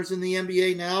trainers in the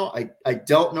NBA now. I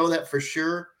don't know that for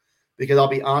sure because I'll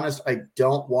be honest, I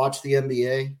don't watch the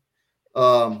NBA.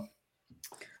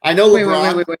 I know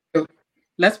LeBron. Wait.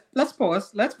 Let's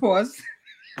pause. Let's pause.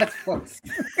 This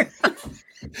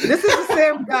is the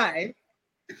same guy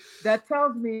that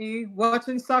tells me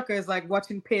watching soccer is like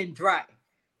watching paint dry,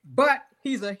 but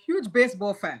he's a huge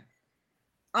baseball fan.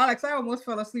 Alex, I almost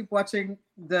fell asleep watching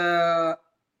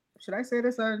should I say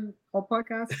this on our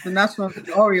podcast? The National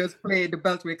Orioles played the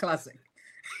Beltway Classic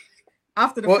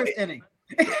after the first inning.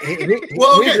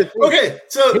 Well, okay.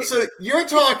 So you're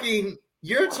talking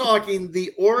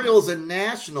the Orioles and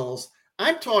Nationals.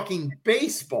 I'm talking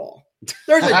baseball.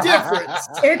 There's a difference.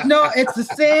 It's the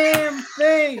same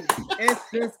thing. It's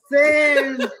the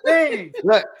same thing.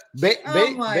 Look,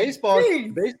 baseball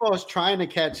is trying to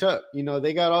catch up.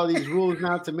 They got all these rules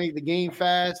now to make the game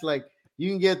fast. Like you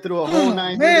can get through a whole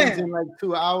 9 innings in like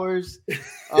 2 hours.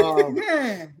 But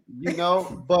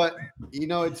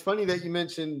it's funny that you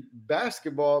mentioned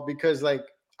basketball because like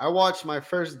I watched my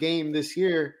first game this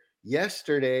year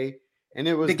yesterday, and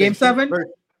it was the game 7.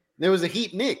 There was a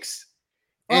Heat Knicks.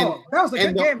 That was a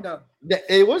good game, though.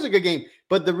 It was a good game.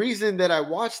 But the reason that I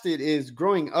watched it is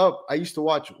growing up, I used to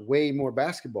watch way more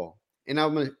basketball. And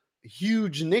I'm a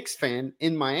huge Knicks fan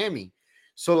in Miami.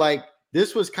 So, like,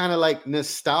 this was kind of like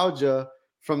nostalgia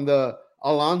from the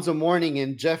Alonzo Mourning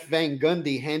and Jeff Van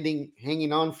Gundy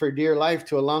hanging on for dear life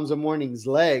to Alonzo Mourning's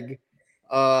leg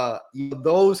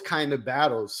those kind of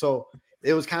battles. So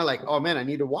it was kind of like, oh man, I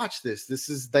need to watch this. This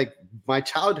is like my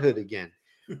childhood again.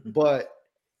 But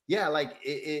yeah, like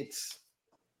it's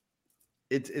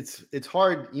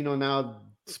hard, now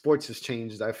sports has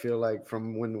changed. I feel like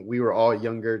from when we were all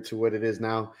younger to what it is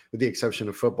now, with the exception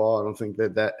of football. I don't think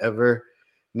that ever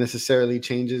necessarily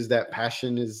changes. That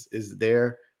passion is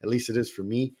there. At least it is for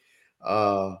me.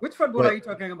 Which football are you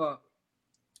talking about?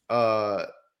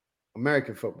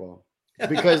 American football,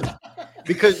 because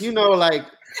like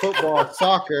football,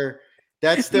 soccer,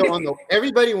 that's still on the.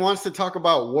 Everybody wants to talk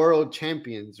about world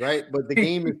champions, right? But the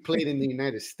game is played in the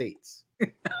United States.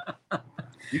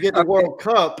 You get the World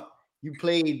Cup. You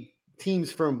played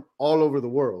teams from all over the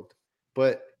world,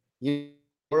 but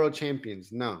world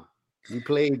champions, no. You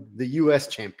played the U.S.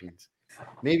 champions.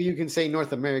 Maybe you can say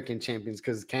North American champions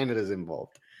because Canada's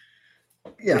involved.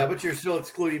 Yeah, but you're still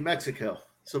excluding Mexico,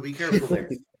 so be careful there.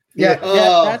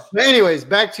 Anyways,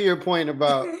 back to your point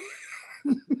about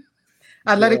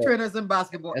athletic trainers in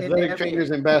basketball. Athletic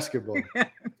trainers in basketball.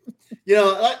 Like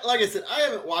I said, I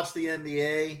haven't watched the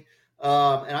NBA.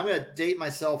 And I'm going to date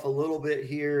myself a little bit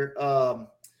here,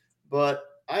 but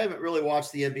I haven't really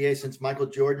watched the NBA since Michael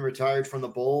Jordan retired from the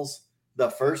Bulls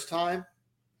the first time.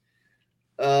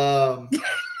 You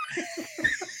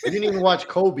didn't even watch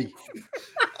Kobe.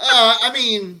 I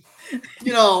mean,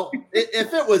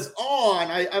 if it was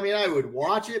on, I would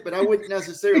watch it, but I wouldn't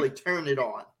necessarily turn it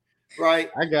on,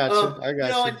 right? I got you.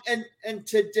 And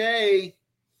today,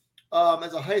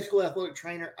 as a high school athletic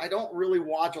trainer, I don't really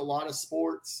watch a lot of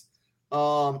sports.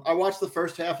 I watched the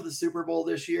first half of the Super Bowl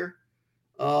this year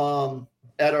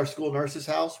at our school nurse's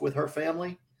house with her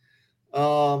family.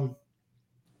 I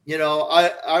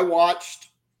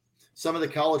watched some of the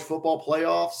college football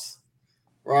playoffs,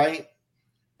 right,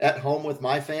 at home with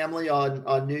my family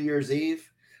on New Year's Eve,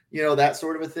 that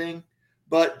sort of a thing.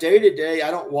 But day to day, I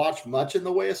don't watch much in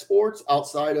the way of sports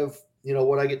outside of,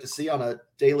 what I get to see on a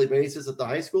daily basis at the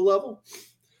high school level.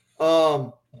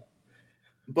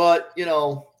 But,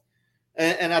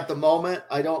 and at the moment,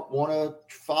 I don't want to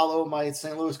follow my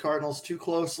St. Louis Cardinals too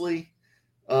closely.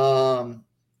 I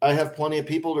have plenty of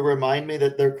people to remind me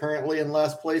that they're currently in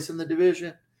last place in the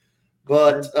division.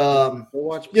 But, when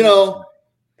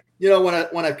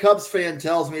a Cubs fan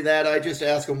tells me that, I just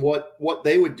ask them what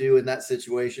they would do in that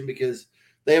situation because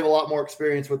they have a lot more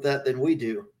experience with that than we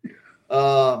do.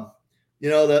 The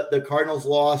Cardinals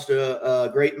lost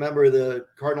a great member of the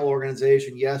Cardinal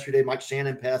organization yesterday. Mike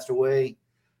Shannon passed away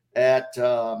at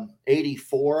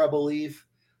 84, I believe.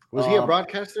 Was he a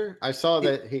broadcaster? I saw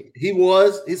that he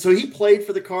was. So he played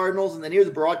for the Cardinals, and then he was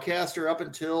a broadcaster up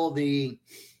until the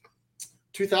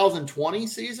 2020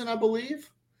 season, I believe,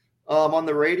 on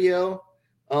the radio.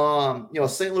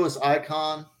 St. Louis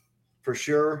icon for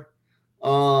sure.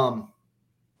 But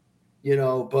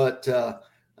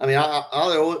I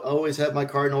always have my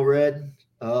Cardinal red.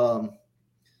 That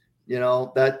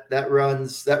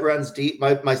runs deep.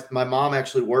 My mom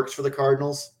actually works for the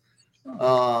Cardinals.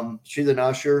 She's an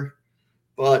usher,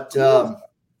 but like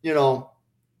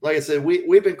I said,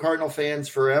 we've been Cardinal fans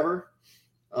forever.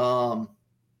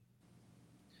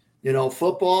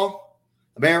 Football,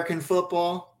 American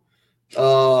football.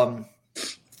 I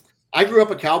grew up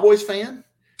a Cowboys fan,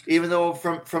 even though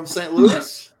from St.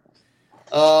 Louis.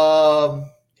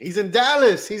 He's in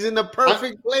Dallas. He's in the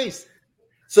perfect place.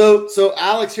 So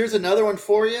Alex, here's another one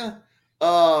for you.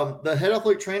 The head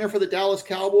athletic trainer for the Dallas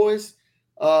Cowboys,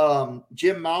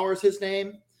 Jim Maurer is his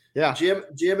name. Yeah.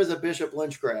 Jim is a Bishop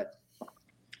Lynch grad.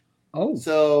 Oh.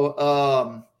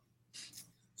 So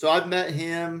I've met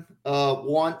him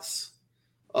once.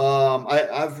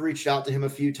 I've reached out to him a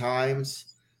few times.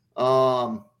 We've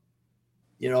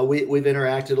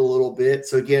interacted a little bit.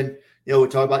 So again, we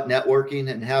talk about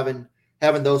networking and having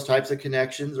those types of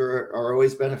connections are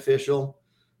always beneficial.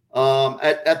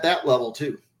 At that level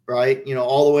too, right?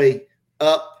 All the way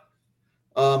up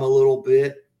a little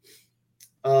bit.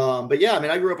 But yeah,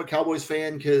 I grew up a Cowboys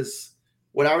fan because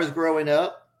when I was growing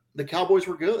up, the Cowboys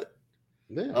were good.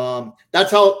 Yeah.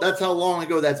 That's how long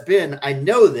ago that's been. I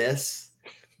know this,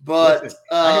 but listen,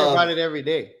 I hear about it every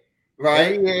day.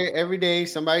 Right? Every day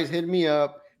somebody's hitting me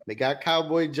up. They got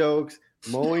Cowboy jokes,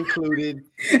 Mo included.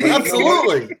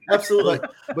 Absolutely.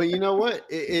 But you know what?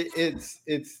 It's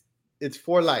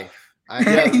for life.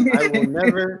 I will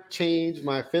never change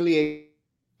my affiliation,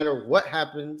 no matter what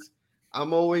happens.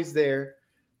 I'm always there.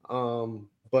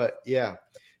 But yeah.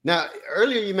 Now,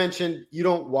 earlier you mentioned you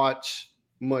don't watch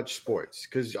much sports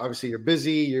because obviously you're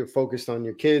busy, you're focused on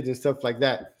your kids and stuff like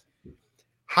that.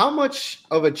 How much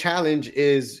of a challenge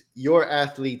is your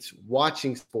athletes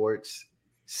watching sports,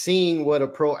 seeing what a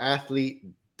pro athlete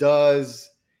does,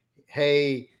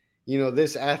 hey,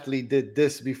 this athlete did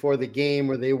this before the game,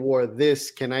 or they wore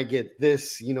this. Can I get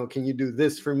this? Can you do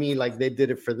this for me? Like they did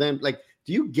it for them. Like,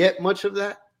 do you get much of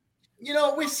that?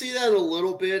 We see that a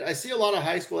little bit. I see a lot of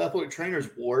high school athletic trainers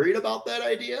worried about that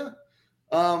idea.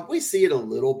 We see it a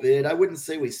little bit. I wouldn't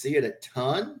say we see it a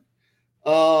ton.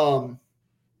 But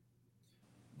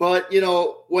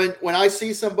when I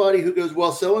see somebody who goes,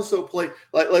 well, so-and-so played,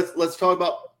 like let's talk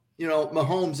about,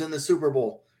 Mahomes in the Super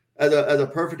Bowl as a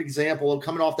perfect example of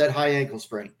coming off that high ankle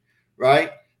sprain,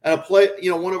 right? And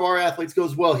one of our athletes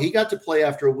goes, well, he got to play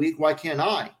after a week. Why can't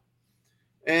I?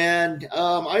 And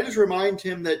I just remind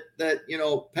him that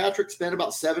Patrick spent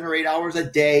about 7 or 8 hours a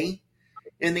day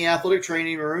in the athletic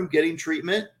training room getting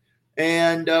treatment,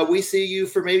 and we see you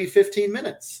for maybe 15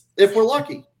 minutes if we're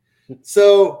lucky.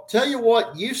 So tell you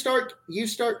what, you start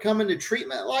coming to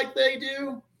treatment like they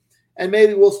do, and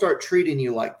maybe we'll start treating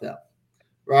you like them,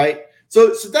 right?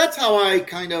 So that's how I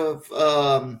kind of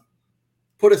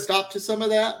put a stop to some of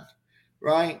that,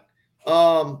 right?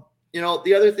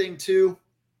 The other thing too,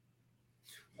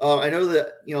 I know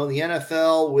that the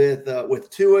NFL with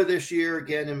Tua this year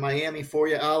again in Miami for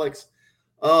you, Alex.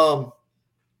 That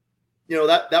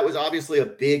was obviously a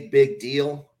big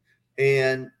deal.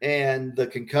 And the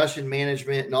concussion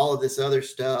management and all of this other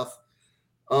stuff,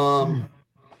 and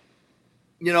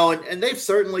they've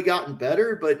certainly gotten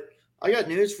better, but I got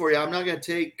news for you. I'm not going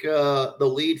to take the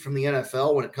lead from the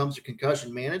NFL when it comes to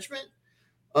concussion management,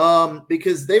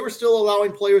 because they were still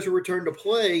allowing players to return to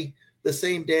play the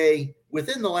same day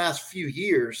within the last few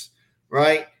years,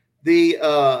 right? The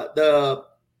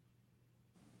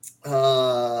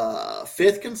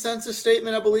fifth consensus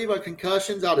statement, I believe, on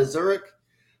concussions out of Zurich,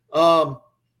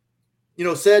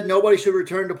 said nobody should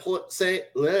return to play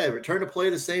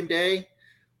the same day,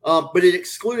 but it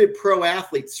excluded pro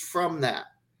athletes from that.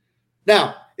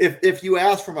 Now, if you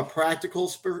ask from a practical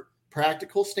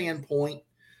standpoint,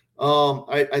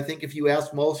 I think if you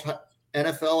ask most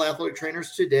NFL athletic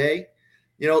trainers today,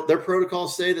 their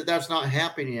protocols say that that's not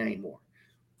happening anymore.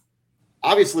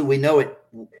 Obviously, we know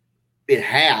it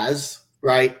has,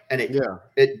 right, and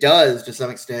it does to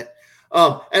some extent.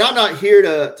 And I'm not here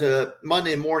to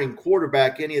Monday morning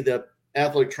quarterback any of the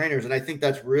athletic trainers, and I think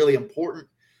that's really important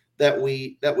that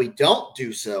we don't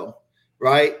do so,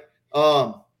 right?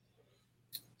 I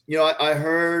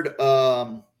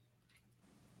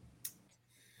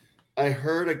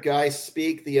heard a guy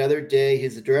speak the other day.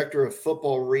 He's the director of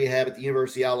football rehab at the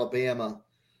University of Alabama.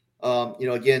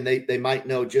 Again, they might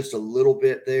know just a little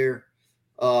bit there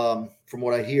from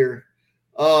what I hear,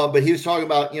 but he was talking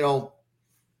about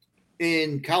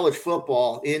in college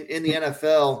football, in the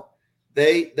NFL,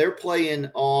 they're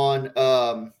playing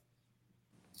on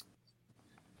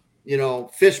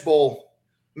fishbowl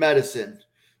medicine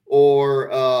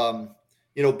or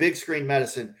big screen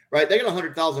medicine, right? They got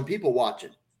 100,000 people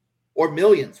watching or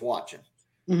millions watching,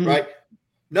 mm-hmm. right?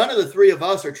 None of the three of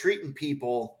us are treating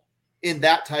people in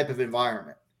that type of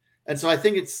environment. And so I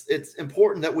think it's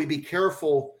important that we be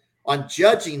careful on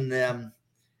judging them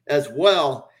as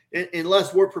well,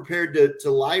 unless we're prepared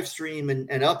to live stream and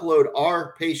upload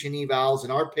our patient evals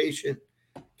and our patient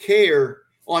care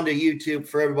onto YouTube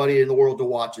for everybody in the world to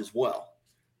watch as well.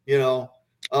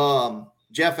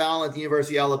 Jeff Allen at the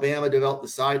University of Alabama developed the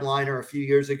Sideliner a few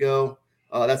years ago.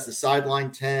 That's the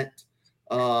sideline tent.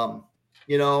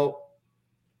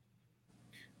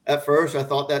 At first I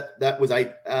thought that was I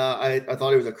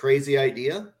thought it was a crazy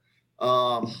idea.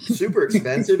 Super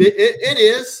expensive. It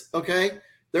is. Okay.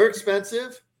 They're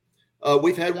expensive.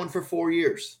 We've had one for 4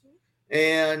 years.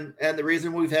 And the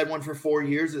reason we've had one for 4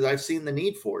 years is I've seen the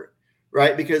need for it,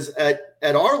 right? Because at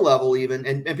our level even,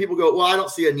 and people go, well, I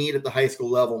don't see a need at the high school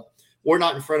level. We're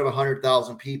not in front of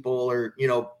 100,000 people or,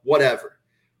 whatever.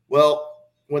 Well,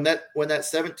 when that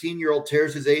 17-year-old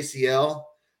tears his ACL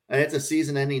and it's a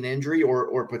season-ending injury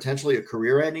or potentially a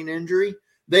career-ending injury,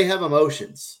 they have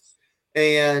emotions.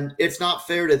 And it's not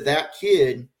fair to that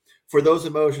kid for those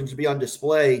emotions to be on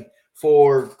display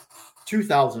for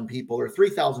 2,000 people or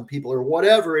 3,000 people or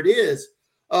whatever it is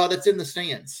that's in the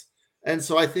stands. And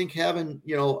so I think having,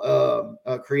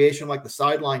 a creation like the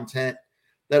sideline tent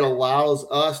that allows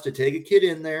us to take a kid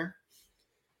in there,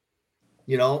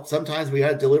 sometimes we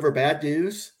got to deliver bad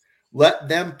news, let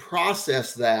them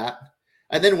process that.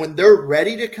 And then when they're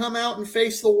ready to come out and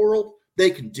face the world, they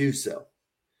can do so.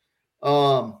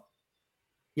 But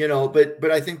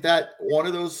I think that one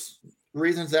of those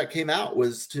reasons that came out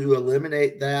was to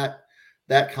eliminate that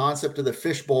concept of the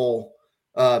fishbowl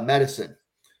medicine,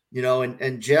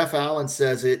 and Jeff Allen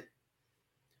says it,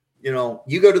 you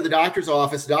go to the doctor's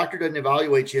office, doctor doesn't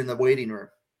evaluate you in the waiting room.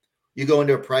 You go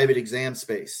into a private exam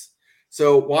space.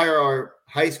 So why are our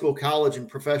high school, college, and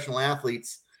professional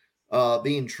athletes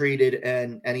being treated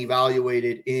and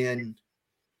evaluated in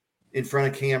front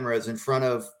of cameras, in front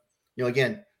of,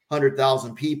 again,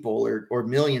 100,000 people or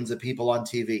millions of people on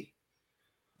TV?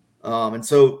 And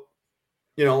so,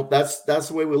 that's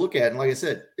the way we look at it. And like I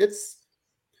said,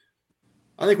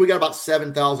 I think we got about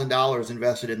 $7,000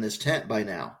 invested in this tent by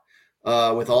now,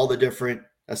 with all the different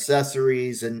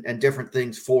accessories and different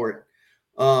things for it.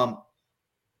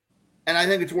 And I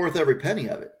think it's worth every penny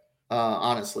of it,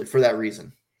 honestly, for that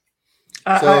reason.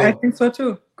 I think so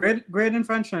too. Great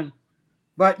invention.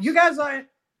 But you guys are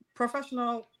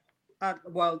professional,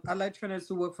 athletic trainers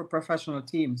who work for professional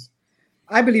teams.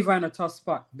 I believe are in a tough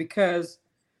spot because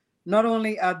not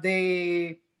only are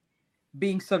they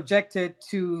being subjected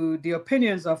to the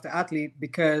opinions of the athlete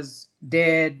because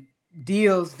their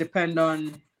deals depend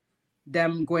on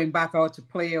them going back out to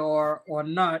play or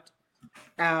not.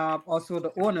 Also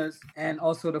the owners and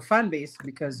also the fan base,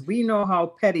 because we know how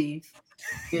petty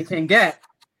it can get.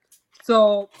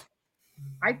 So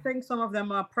I think some of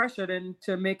them are pressured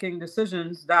into making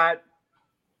decisions that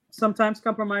sometimes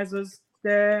compromises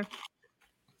their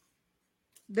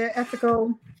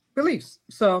ethical beliefs.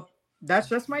 So that's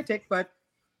just my take, but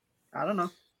I don't know.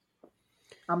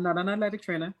 I'm not an athletic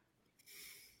trainer.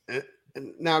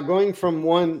 Now, going from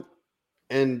one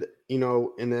end, in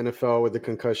the NFL with the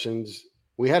concussions,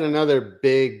 we had another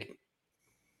big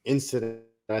incident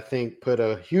that I think put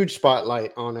a huge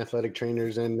spotlight on athletic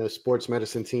trainers and the sports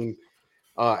medicine team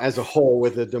as a whole,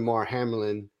 with the Damar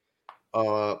Hamlin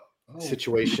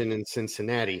situation in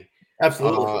Cincinnati.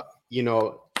 Absolutely.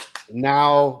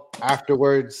 Now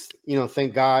afterwards,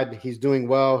 thank God he's doing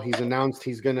well. He's announced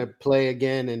he's going to play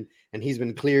again, and he's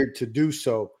been cleared to do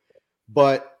so.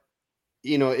 But,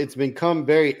 it's become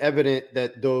very evident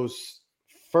that those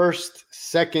first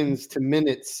seconds to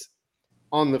minutes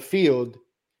on the field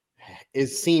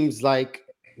seems like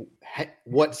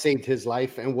what saved his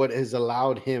life and what has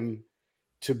allowed him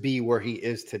to be where he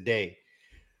is today.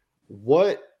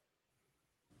 What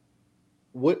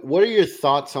are your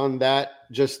thoughts on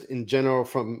that, just in general,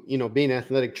 from being an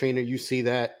athletic trainer? You see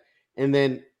that, and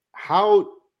then how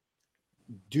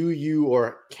do you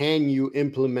or can you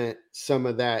implement some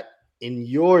of that in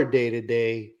your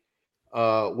day-to-day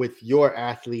with your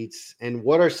athletes? And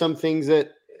what are some things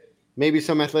that maybe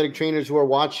some athletic trainers who are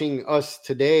watching us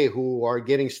today, who are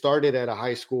getting started at a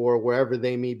high school or wherever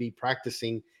they may be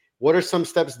practicing, what are some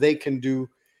steps they can do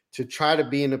to try to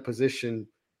be in a position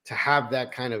to have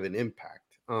that kind of an impact?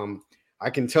 I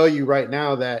can tell you right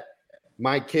now that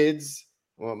my kids,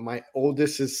 my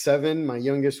oldest is 7, my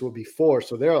youngest will be 4.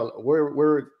 So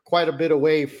we're quite a bit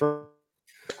away from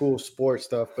school sports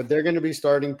stuff, but they're going to be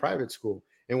starting private school.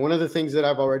 And one of the things that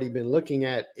I've already been looking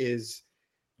at is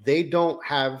they don't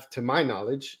have, to my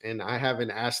knowledge, and I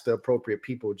haven't asked the appropriate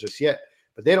people just yet,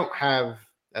 but they don't have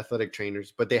athletic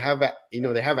trainers, but they have,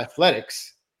 they have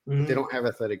athletics, but they don't have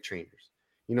athletic trainers,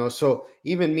 so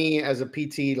even me as a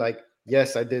PT,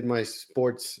 yes, I did my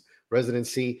sports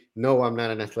residency. No, I'm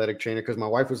not an athletic trainer, because my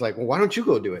wife was like, well, why don't you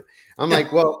go do it? I'm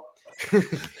like, well,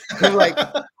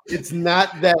 it's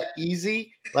not that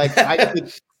easy.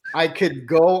 I could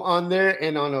go on there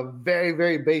and on a very,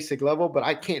 very basic level, but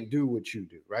I can't do what you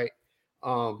do, right?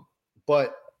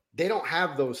 But they don't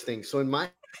have those things. So by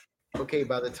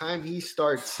the time he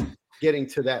starts getting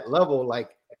to that level,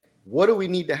 what do we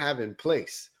need to have in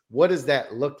place? What does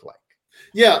that look like?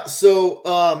 Yeah. So,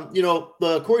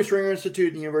 the Corey Stringer Institute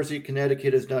and the University of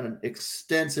Connecticut has done an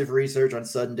extensive research on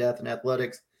sudden death in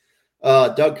athletics.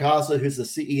 Doug Casa, who's the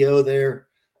CEO there,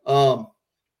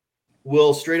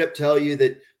 will straight up tell you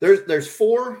that there's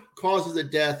 4 causes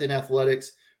of death in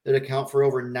athletics that account for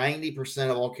over 90%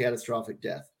 of all catastrophic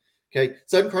death. Okay.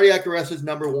 Sudden cardiac arrest is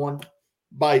number 1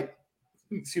 by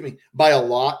a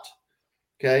lot.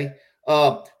 Okay.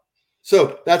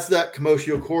 So that's that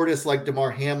commotio cordis, like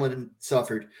Damar Hamlin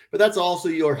suffered, but that's also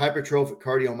your hypertrophic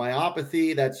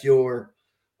cardiomyopathy. That's your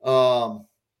long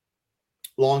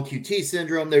QT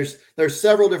syndrome. There's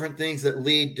several different things that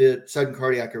lead to sudden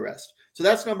cardiac arrest. So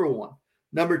that's number 1.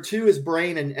 Number 2 is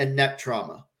brain and neck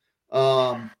trauma.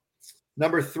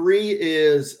 Number 3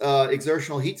 is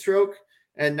exertional heat stroke,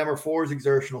 and number 4 is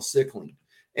exertional sickling.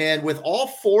 And with all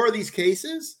 4 of these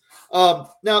cases,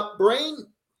 now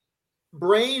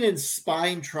brain and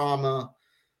spine trauma,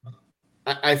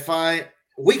 I find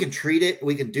we can treat it,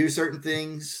 we can do certain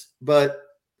things, but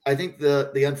I think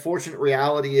the unfortunate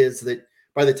reality is that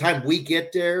by the time we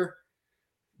get there,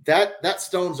 that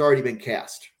stone's already been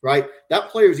cast, right? That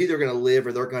player's either going to live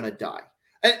or they're going to die.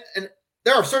 And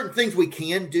there are certain things we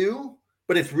can do,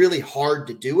 but it's really hard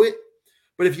to do it.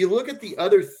 But if you look at the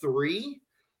other 3,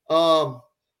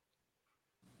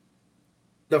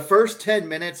 the first 10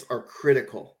 minutes are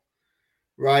critical,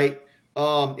 right?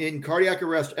 In cardiac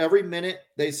arrest, every minute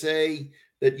they say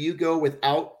that you go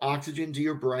without oxygen to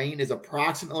your brain is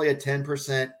approximately a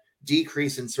 10%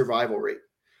 decrease in survival rate.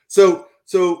 So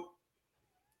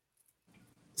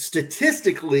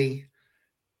statistically,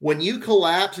 when you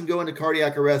collapse and go into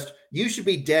cardiac arrest, you should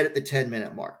be dead at the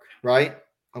 10-minute mark, right?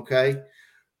 Okay.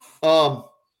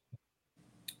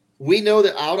 We know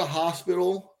that out of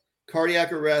hospital,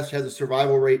 cardiac arrest has a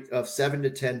survival rate of 7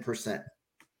 to 10%.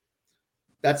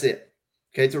 That's it.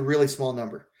 Okay. It's a really small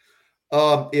number.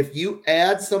 If you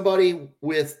add somebody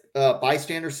with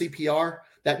bystander CPR,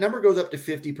 that number goes up to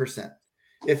 50%.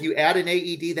 If you add an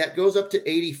AED, that goes up to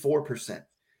 84%.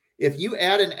 If you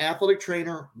add an athletic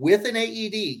trainer with an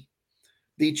AED,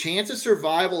 the chance of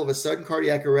survival of a sudden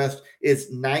cardiac arrest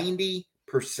is 90%.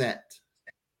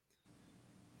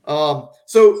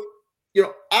 So,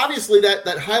 obviously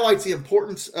that highlights the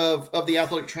importance of the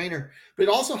athletic trainer, but it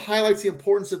also highlights the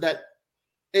importance of that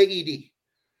AED.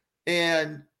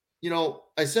 And,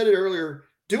 I said it earlier,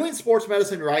 doing sports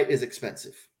medicine right is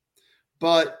expensive,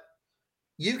 but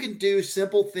you can do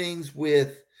simple things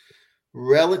with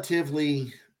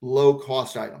relatively low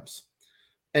cost items.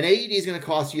 An AED is going to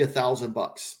cost you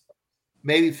 $1,000,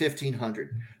 maybe $1,500,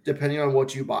 depending on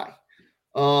what you buy.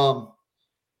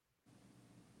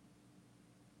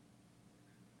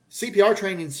 CPR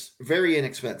training is very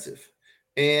inexpensive.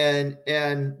 And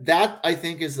that, I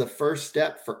think, is the first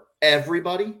step for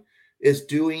everybody, is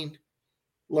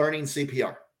learning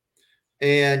CPR.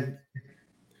 And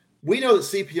we know that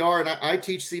CPR, and I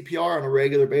teach CPR on a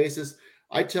regular basis.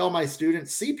 I tell my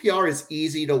students CPR is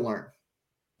easy to learn.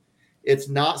 It's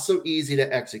not so easy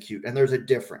to execute, and there's a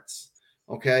difference.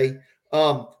 Okay.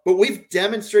 But we've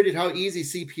demonstrated how easy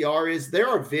CPR is. There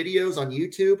are videos on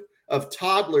YouTube of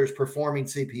toddlers performing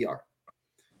CPR.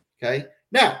 Okay.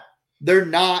 Now, they're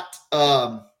not,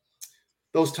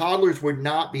 those toddlers would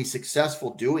not be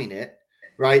successful doing it,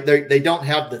 right? They don't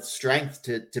have the strength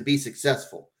to be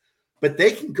successful, but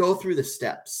they can go through the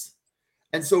steps.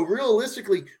 And so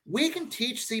realistically, we can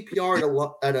teach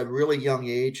CPR at a really young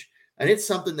age, and it's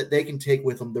something that they can take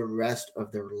with them the rest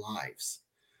of their lives.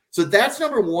 So that's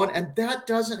number one, and that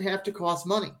doesn't have to cost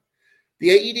money. The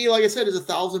AED, like I said, is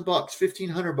 $1,000,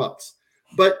 $1,500,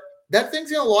 but that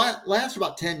thing's going to last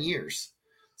about 10 years.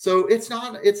 So it's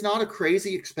not a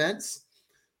crazy expense.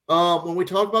 When we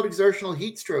talk about exertional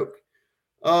heat stroke,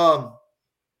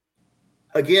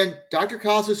 again, Dr.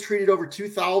 Casas treated over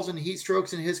 2,000 heat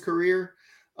strokes in his career.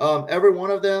 Every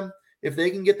one of them, if they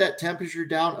can get that temperature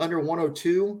down under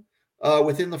 102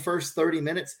 within the first 30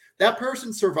 minutes, that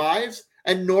person survives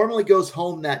and normally goes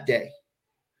home that day.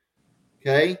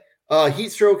 Okay. Heat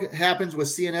stroke happens with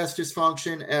CNS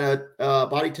dysfunction and a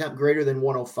body temp greater than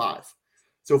 105.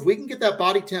 So if we can get that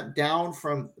body temp down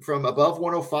from above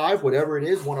 105, whatever it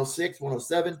is, 106,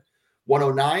 107,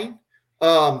 109,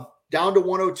 down to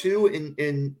 102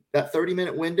 in that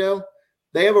 30-minute window,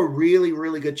 they have a really,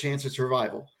 really good chance of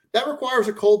survival. That requires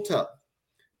a cold tub.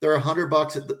 They're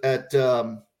 $100 at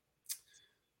a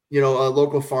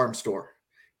local farm store.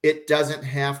 It doesn't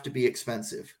have to be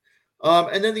expensive.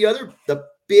 And then the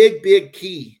big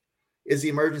key is the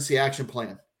emergency action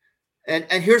plan.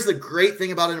 And here's the great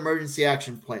thing about an emergency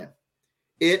action plan.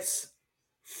 It's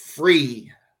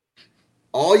free.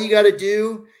 All you got to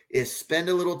do is spend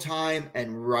a little time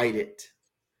and write it.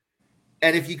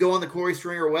 And if you go on the Korey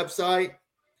Stringer website,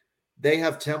 they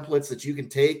have templates that you can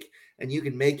take and you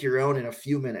can make your own in a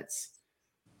few minutes.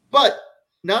 But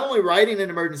not only writing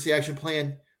an emergency action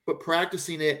plan, but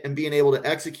practicing it and being able to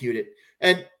execute it.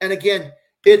 And again,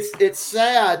 it's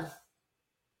sad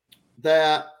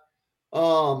that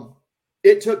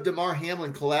it took Damar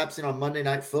Hamlin collapsing on Monday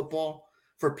Night Football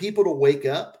for people to wake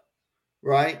up,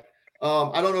 right?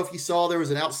 I don't know if you saw, there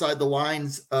was an Outside the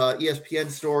Lines ESPN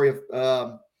story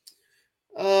of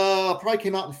probably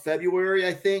came out in February,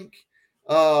 I think,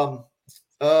 of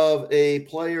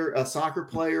a soccer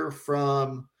player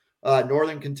from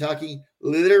Northern Kentucky,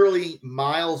 literally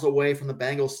miles away from the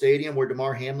Bengals stadium where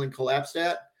Damar Hamlin collapsed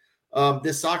at.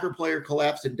 This soccer player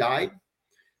collapsed and died.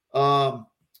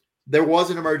 There was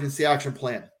an emergency action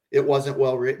plan. It wasn't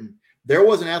well written. There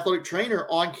was an athletic trainer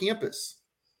on campus.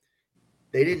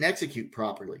 They didn't execute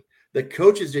properly. The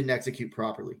coaches didn't execute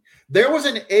properly. There was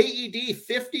an AED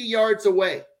 50 yards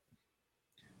away.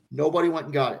 Nobody went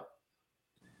and got it.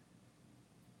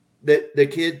 The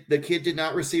kid did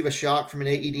not receive a shock from an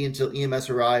AED until EMS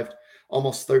arrived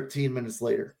almost 13 minutes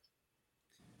later.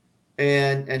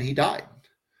 And he died,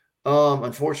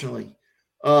 unfortunately.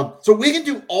 So we can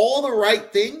do all the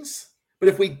right things, but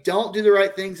if we don't do the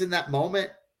right things in that moment,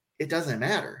 it doesn't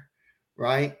matter,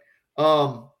 right?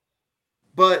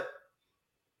 But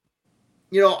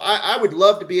I would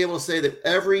love to be able to say that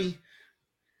every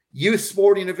youth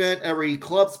sporting event, every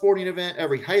club sporting event,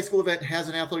 every high school event has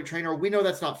an athletic trainer. We know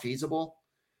that's not feasible,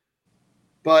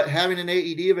 but having an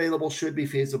AED available should be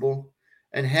feasible,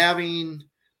 and having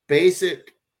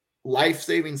basic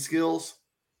life-saving skills.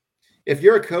 If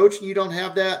you're a coach and you don't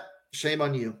have that, shame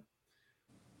on you.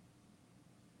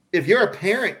 If you're a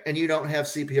parent and you don't have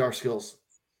CPR skills,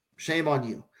 shame on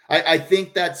you. I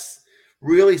think that's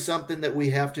really something that we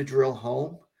have to drill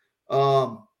home.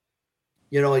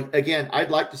 Again, I'd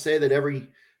like to say that every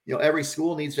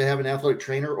school needs to have an athletic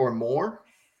trainer or more,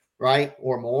 right?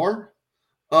 Or more.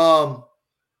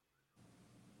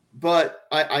 But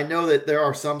I know that there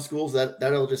are some schools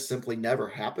that'll just simply never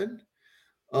happen.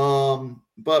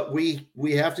 But we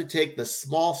have to take the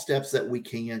small steps that we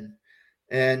can.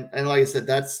 And like I said,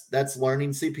 that's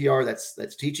learning CPR.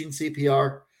 That's teaching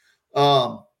CPR.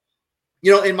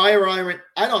 In my environment,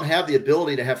 I don't have the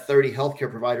ability to have 30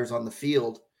 healthcare providers on the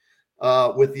field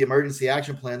with the emergency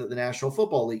action plan that the National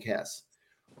Football League has,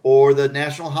 or the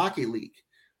National Hockey League.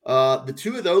 The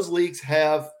two of those leagues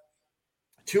have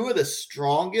two of the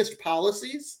strongest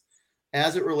policies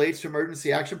as it relates to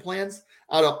emergency action plans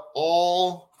out of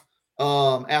all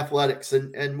athletics.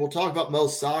 And we'll talk about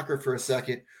Mo's soccer for a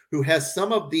second, who has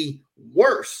some of the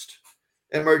worst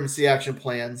emergency action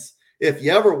plans. If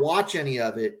you ever watch any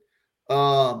of it,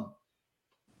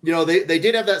 they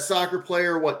did have that soccer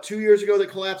player, 2 years ago that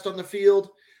collapsed on the field?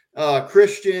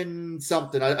 Christian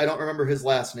something. I don't remember his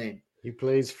last name. He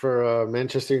plays for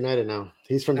Manchester United now.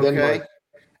 He's from Denmark.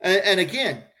 And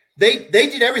again, they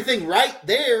did everything right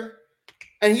there,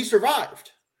 and he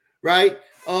survived, right?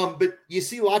 But you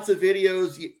see lots of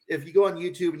videos. If you go on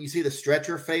YouTube and you see the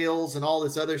stretcher fails and all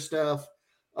this other stuff,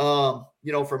 from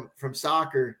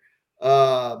soccer,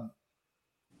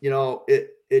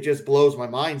 it just blows my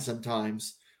mind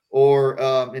sometimes.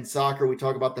 Or in soccer, we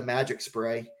talk about the magic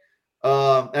spray.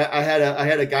 I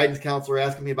had a guidance counselor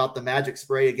asking me about the magic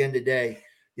spray again today.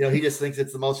 He just thinks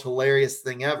it's the most hilarious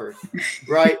thing ever,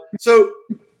 right? So,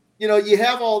 you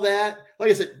have all that. Like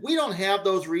I said, we don't have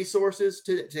those resources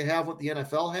to have what the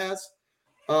NFL has,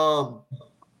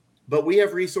 but we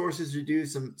have resources to do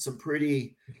some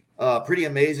pretty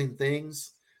amazing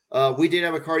things. We did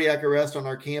have a cardiac arrest on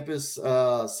our campus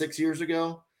 6 years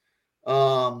ago,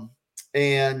 I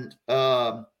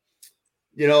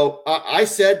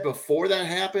said before that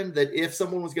happened that if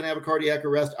someone was going to have a cardiac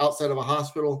arrest outside of a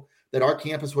hospital, that our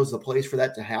campus was the place for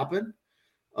that to happen.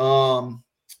 And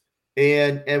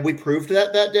we proved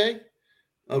that day.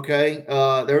 Okay.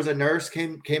 There was a nurse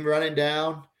came running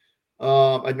down,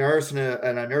 a nurse and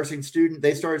a nursing student.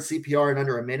 They started CPR in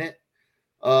under a minute.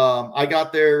 I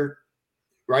got there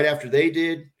right after they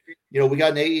did. We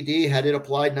got an AED, had it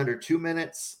applied in under 2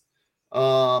 minutes.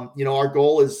 Our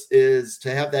goal is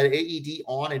to have that AED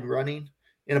on and running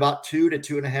in about 2 to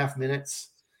 2.5 minutes.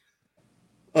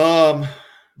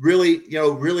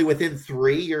 Really within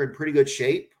 3, you're in pretty good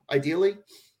shape, ideally.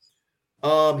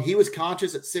 He was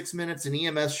conscious at 6 minutes, and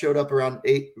EMS showed up around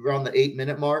the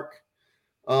 8-minute mark.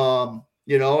 And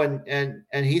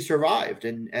he survived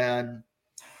and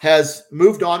has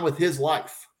moved on with his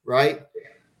life, right?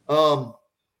 So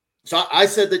I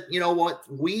said that,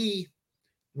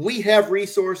 we have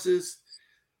resources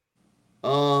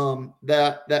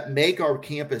that make our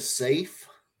campus safe.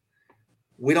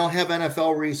 We don't have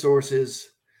NFL resources,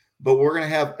 but we're going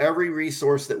to have every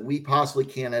resource that we possibly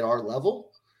can at our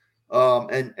level.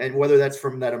 And whether that's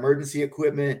from that emergency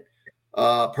equipment,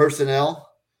 personnel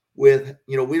with,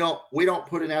 we don't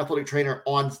put an athletic trainer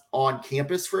on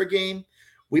campus for a game.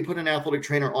 We put an athletic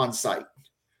trainer on site.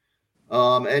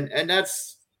 And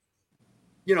that's,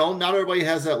 not everybody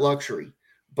has that luxury.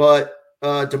 But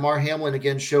Damar Hamlin,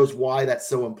 again, shows why that's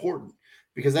so important,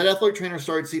 because that athletic trainer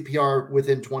started CPR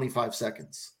within 25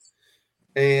 seconds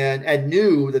and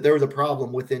knew that there was a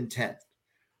problem within 10,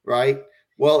 right?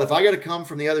 Well, if I got to come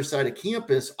from the other side of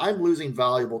campus, I'm losing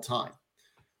valuable time.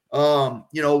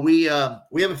 We have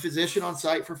a physician on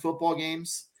site for football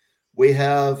games. We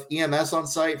have EMS on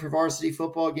site for varsity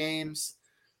football games.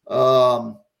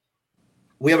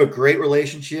 We have a great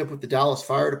relationship with the Dallas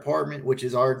Fire Department, which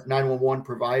is our 911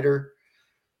 provider.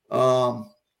 And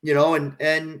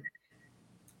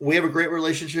we have a great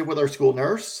relationship with our school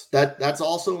nurse. That's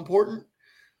also important.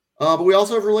 But we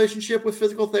also have a relationship with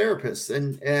physical therapists.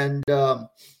 And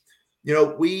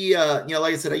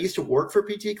like I said, I used to work for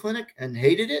PT Clinic and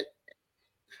hated it.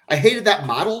 I hated that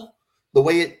model, the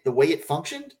way it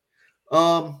functioned.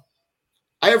 I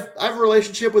have a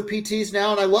relationship with PTs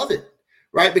now, and I love it.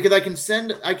 Right, because I can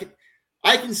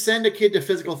I can send a kid to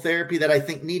physical therapy that I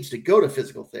think needs to go to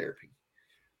physical therapy.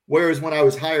 Whereas when I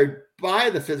was hired by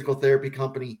the physical therapy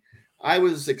company, I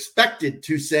was expected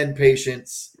to send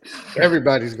patients.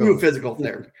 Everybody's going to physical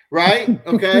therapy, right?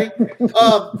 Okay.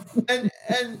 And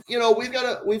we've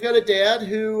got a dad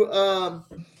who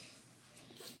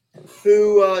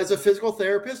is a physical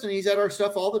therapist, and he's at our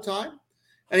stuff all the time,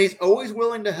 and he's always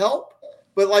willing to help.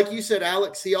 But like you said,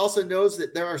 Alex, he also knows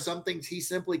that there are some things he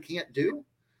simply can't do.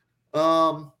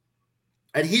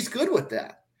 And he's good with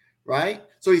that, right?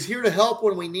 So he's here to help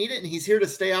when we need it, and he's here to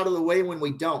stay out of the way when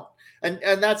we don't. And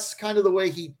that's kind of the way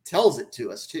he tells it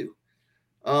to us too.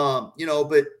 I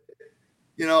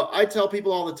tell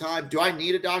people all the time, do I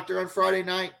need a doctor on Friday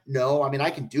night? No. I mean, I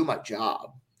can do my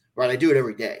job, right? I do it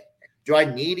every day. Do I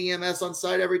need EMS on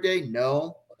site every day?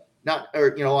 No. On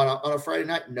a Friday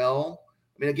night? No.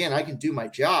 I mean, again, I can do my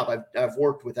job. I've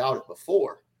worked without it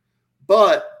before.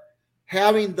 But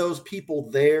having those people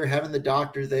there, having the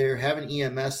doctor there, having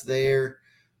EMS there,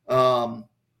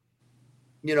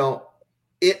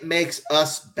 it makes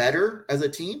us better as a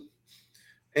team.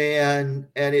 And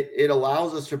it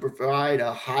allows us to provide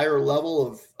a higher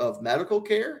level of medical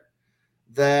care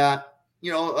that,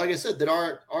 like I said, that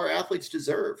our athletes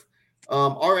deserve.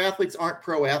 Our athletes aren't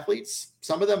pro athletes.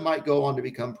 Some of them might go on to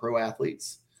become pro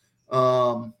athletes.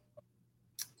 Some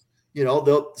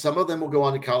of them will go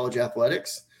on to college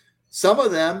athletics. Some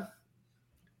of them,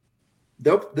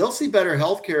 they'll see better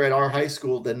healthcare at our high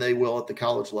school than they will at the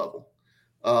college level,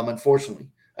 unfortunately.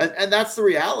 And that's the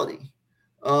reality.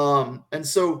 And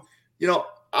so,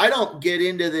 I don't get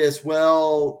into this,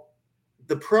 well,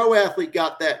 the pro athlete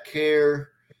got that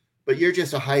care, but you're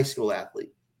just a high school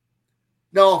athlete.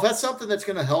 No, if that's something that's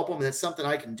going to help them and that's something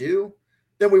I can do,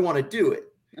 then we want to do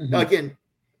it. Mm-hmm. Now, again,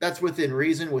 that's within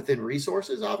reason, within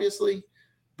resources, obviously,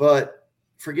 but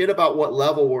forget about what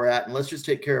level we're at and let's just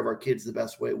take care of our kids the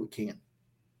best way we can.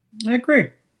 I agree.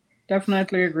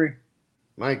 Definitely agree.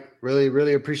 Mike, really,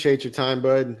 really appreciate your time,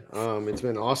 bud. It's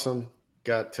been awesome.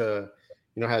 Got to,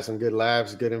 have some good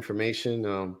laughs, good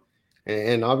information.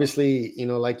 And obviously,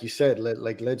 like you said,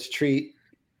 let's treat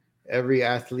every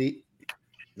athlete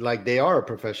like they are a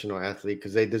professional athlete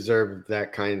because they deserve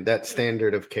that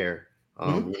standard of care.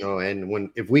 And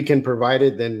if we can provide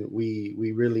it, then we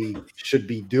really should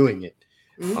be doing it.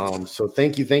 Mm-hmm. So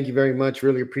thank you very much.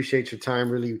 Really appreciate your time.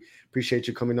 Really appreciate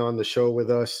you coming on the show with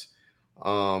us.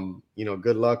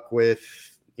 Good luck with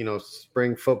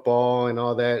spring football and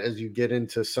all that as you get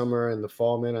into summer and the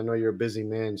fall, man. I know you're a busy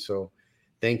man, so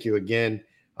thank you again.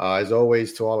 As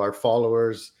always, to all our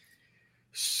followers,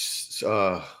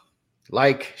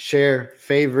 like, share,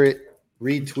 favorite,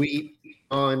 retweet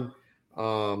on,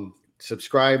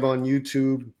 subscribe on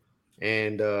YouTube,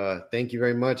 and thank you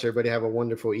very much. Everybody have a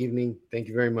wonderful evening. Thank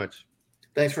you very much.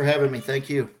 Thanks for having me. Thank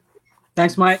you.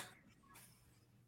 Thanks, Mike.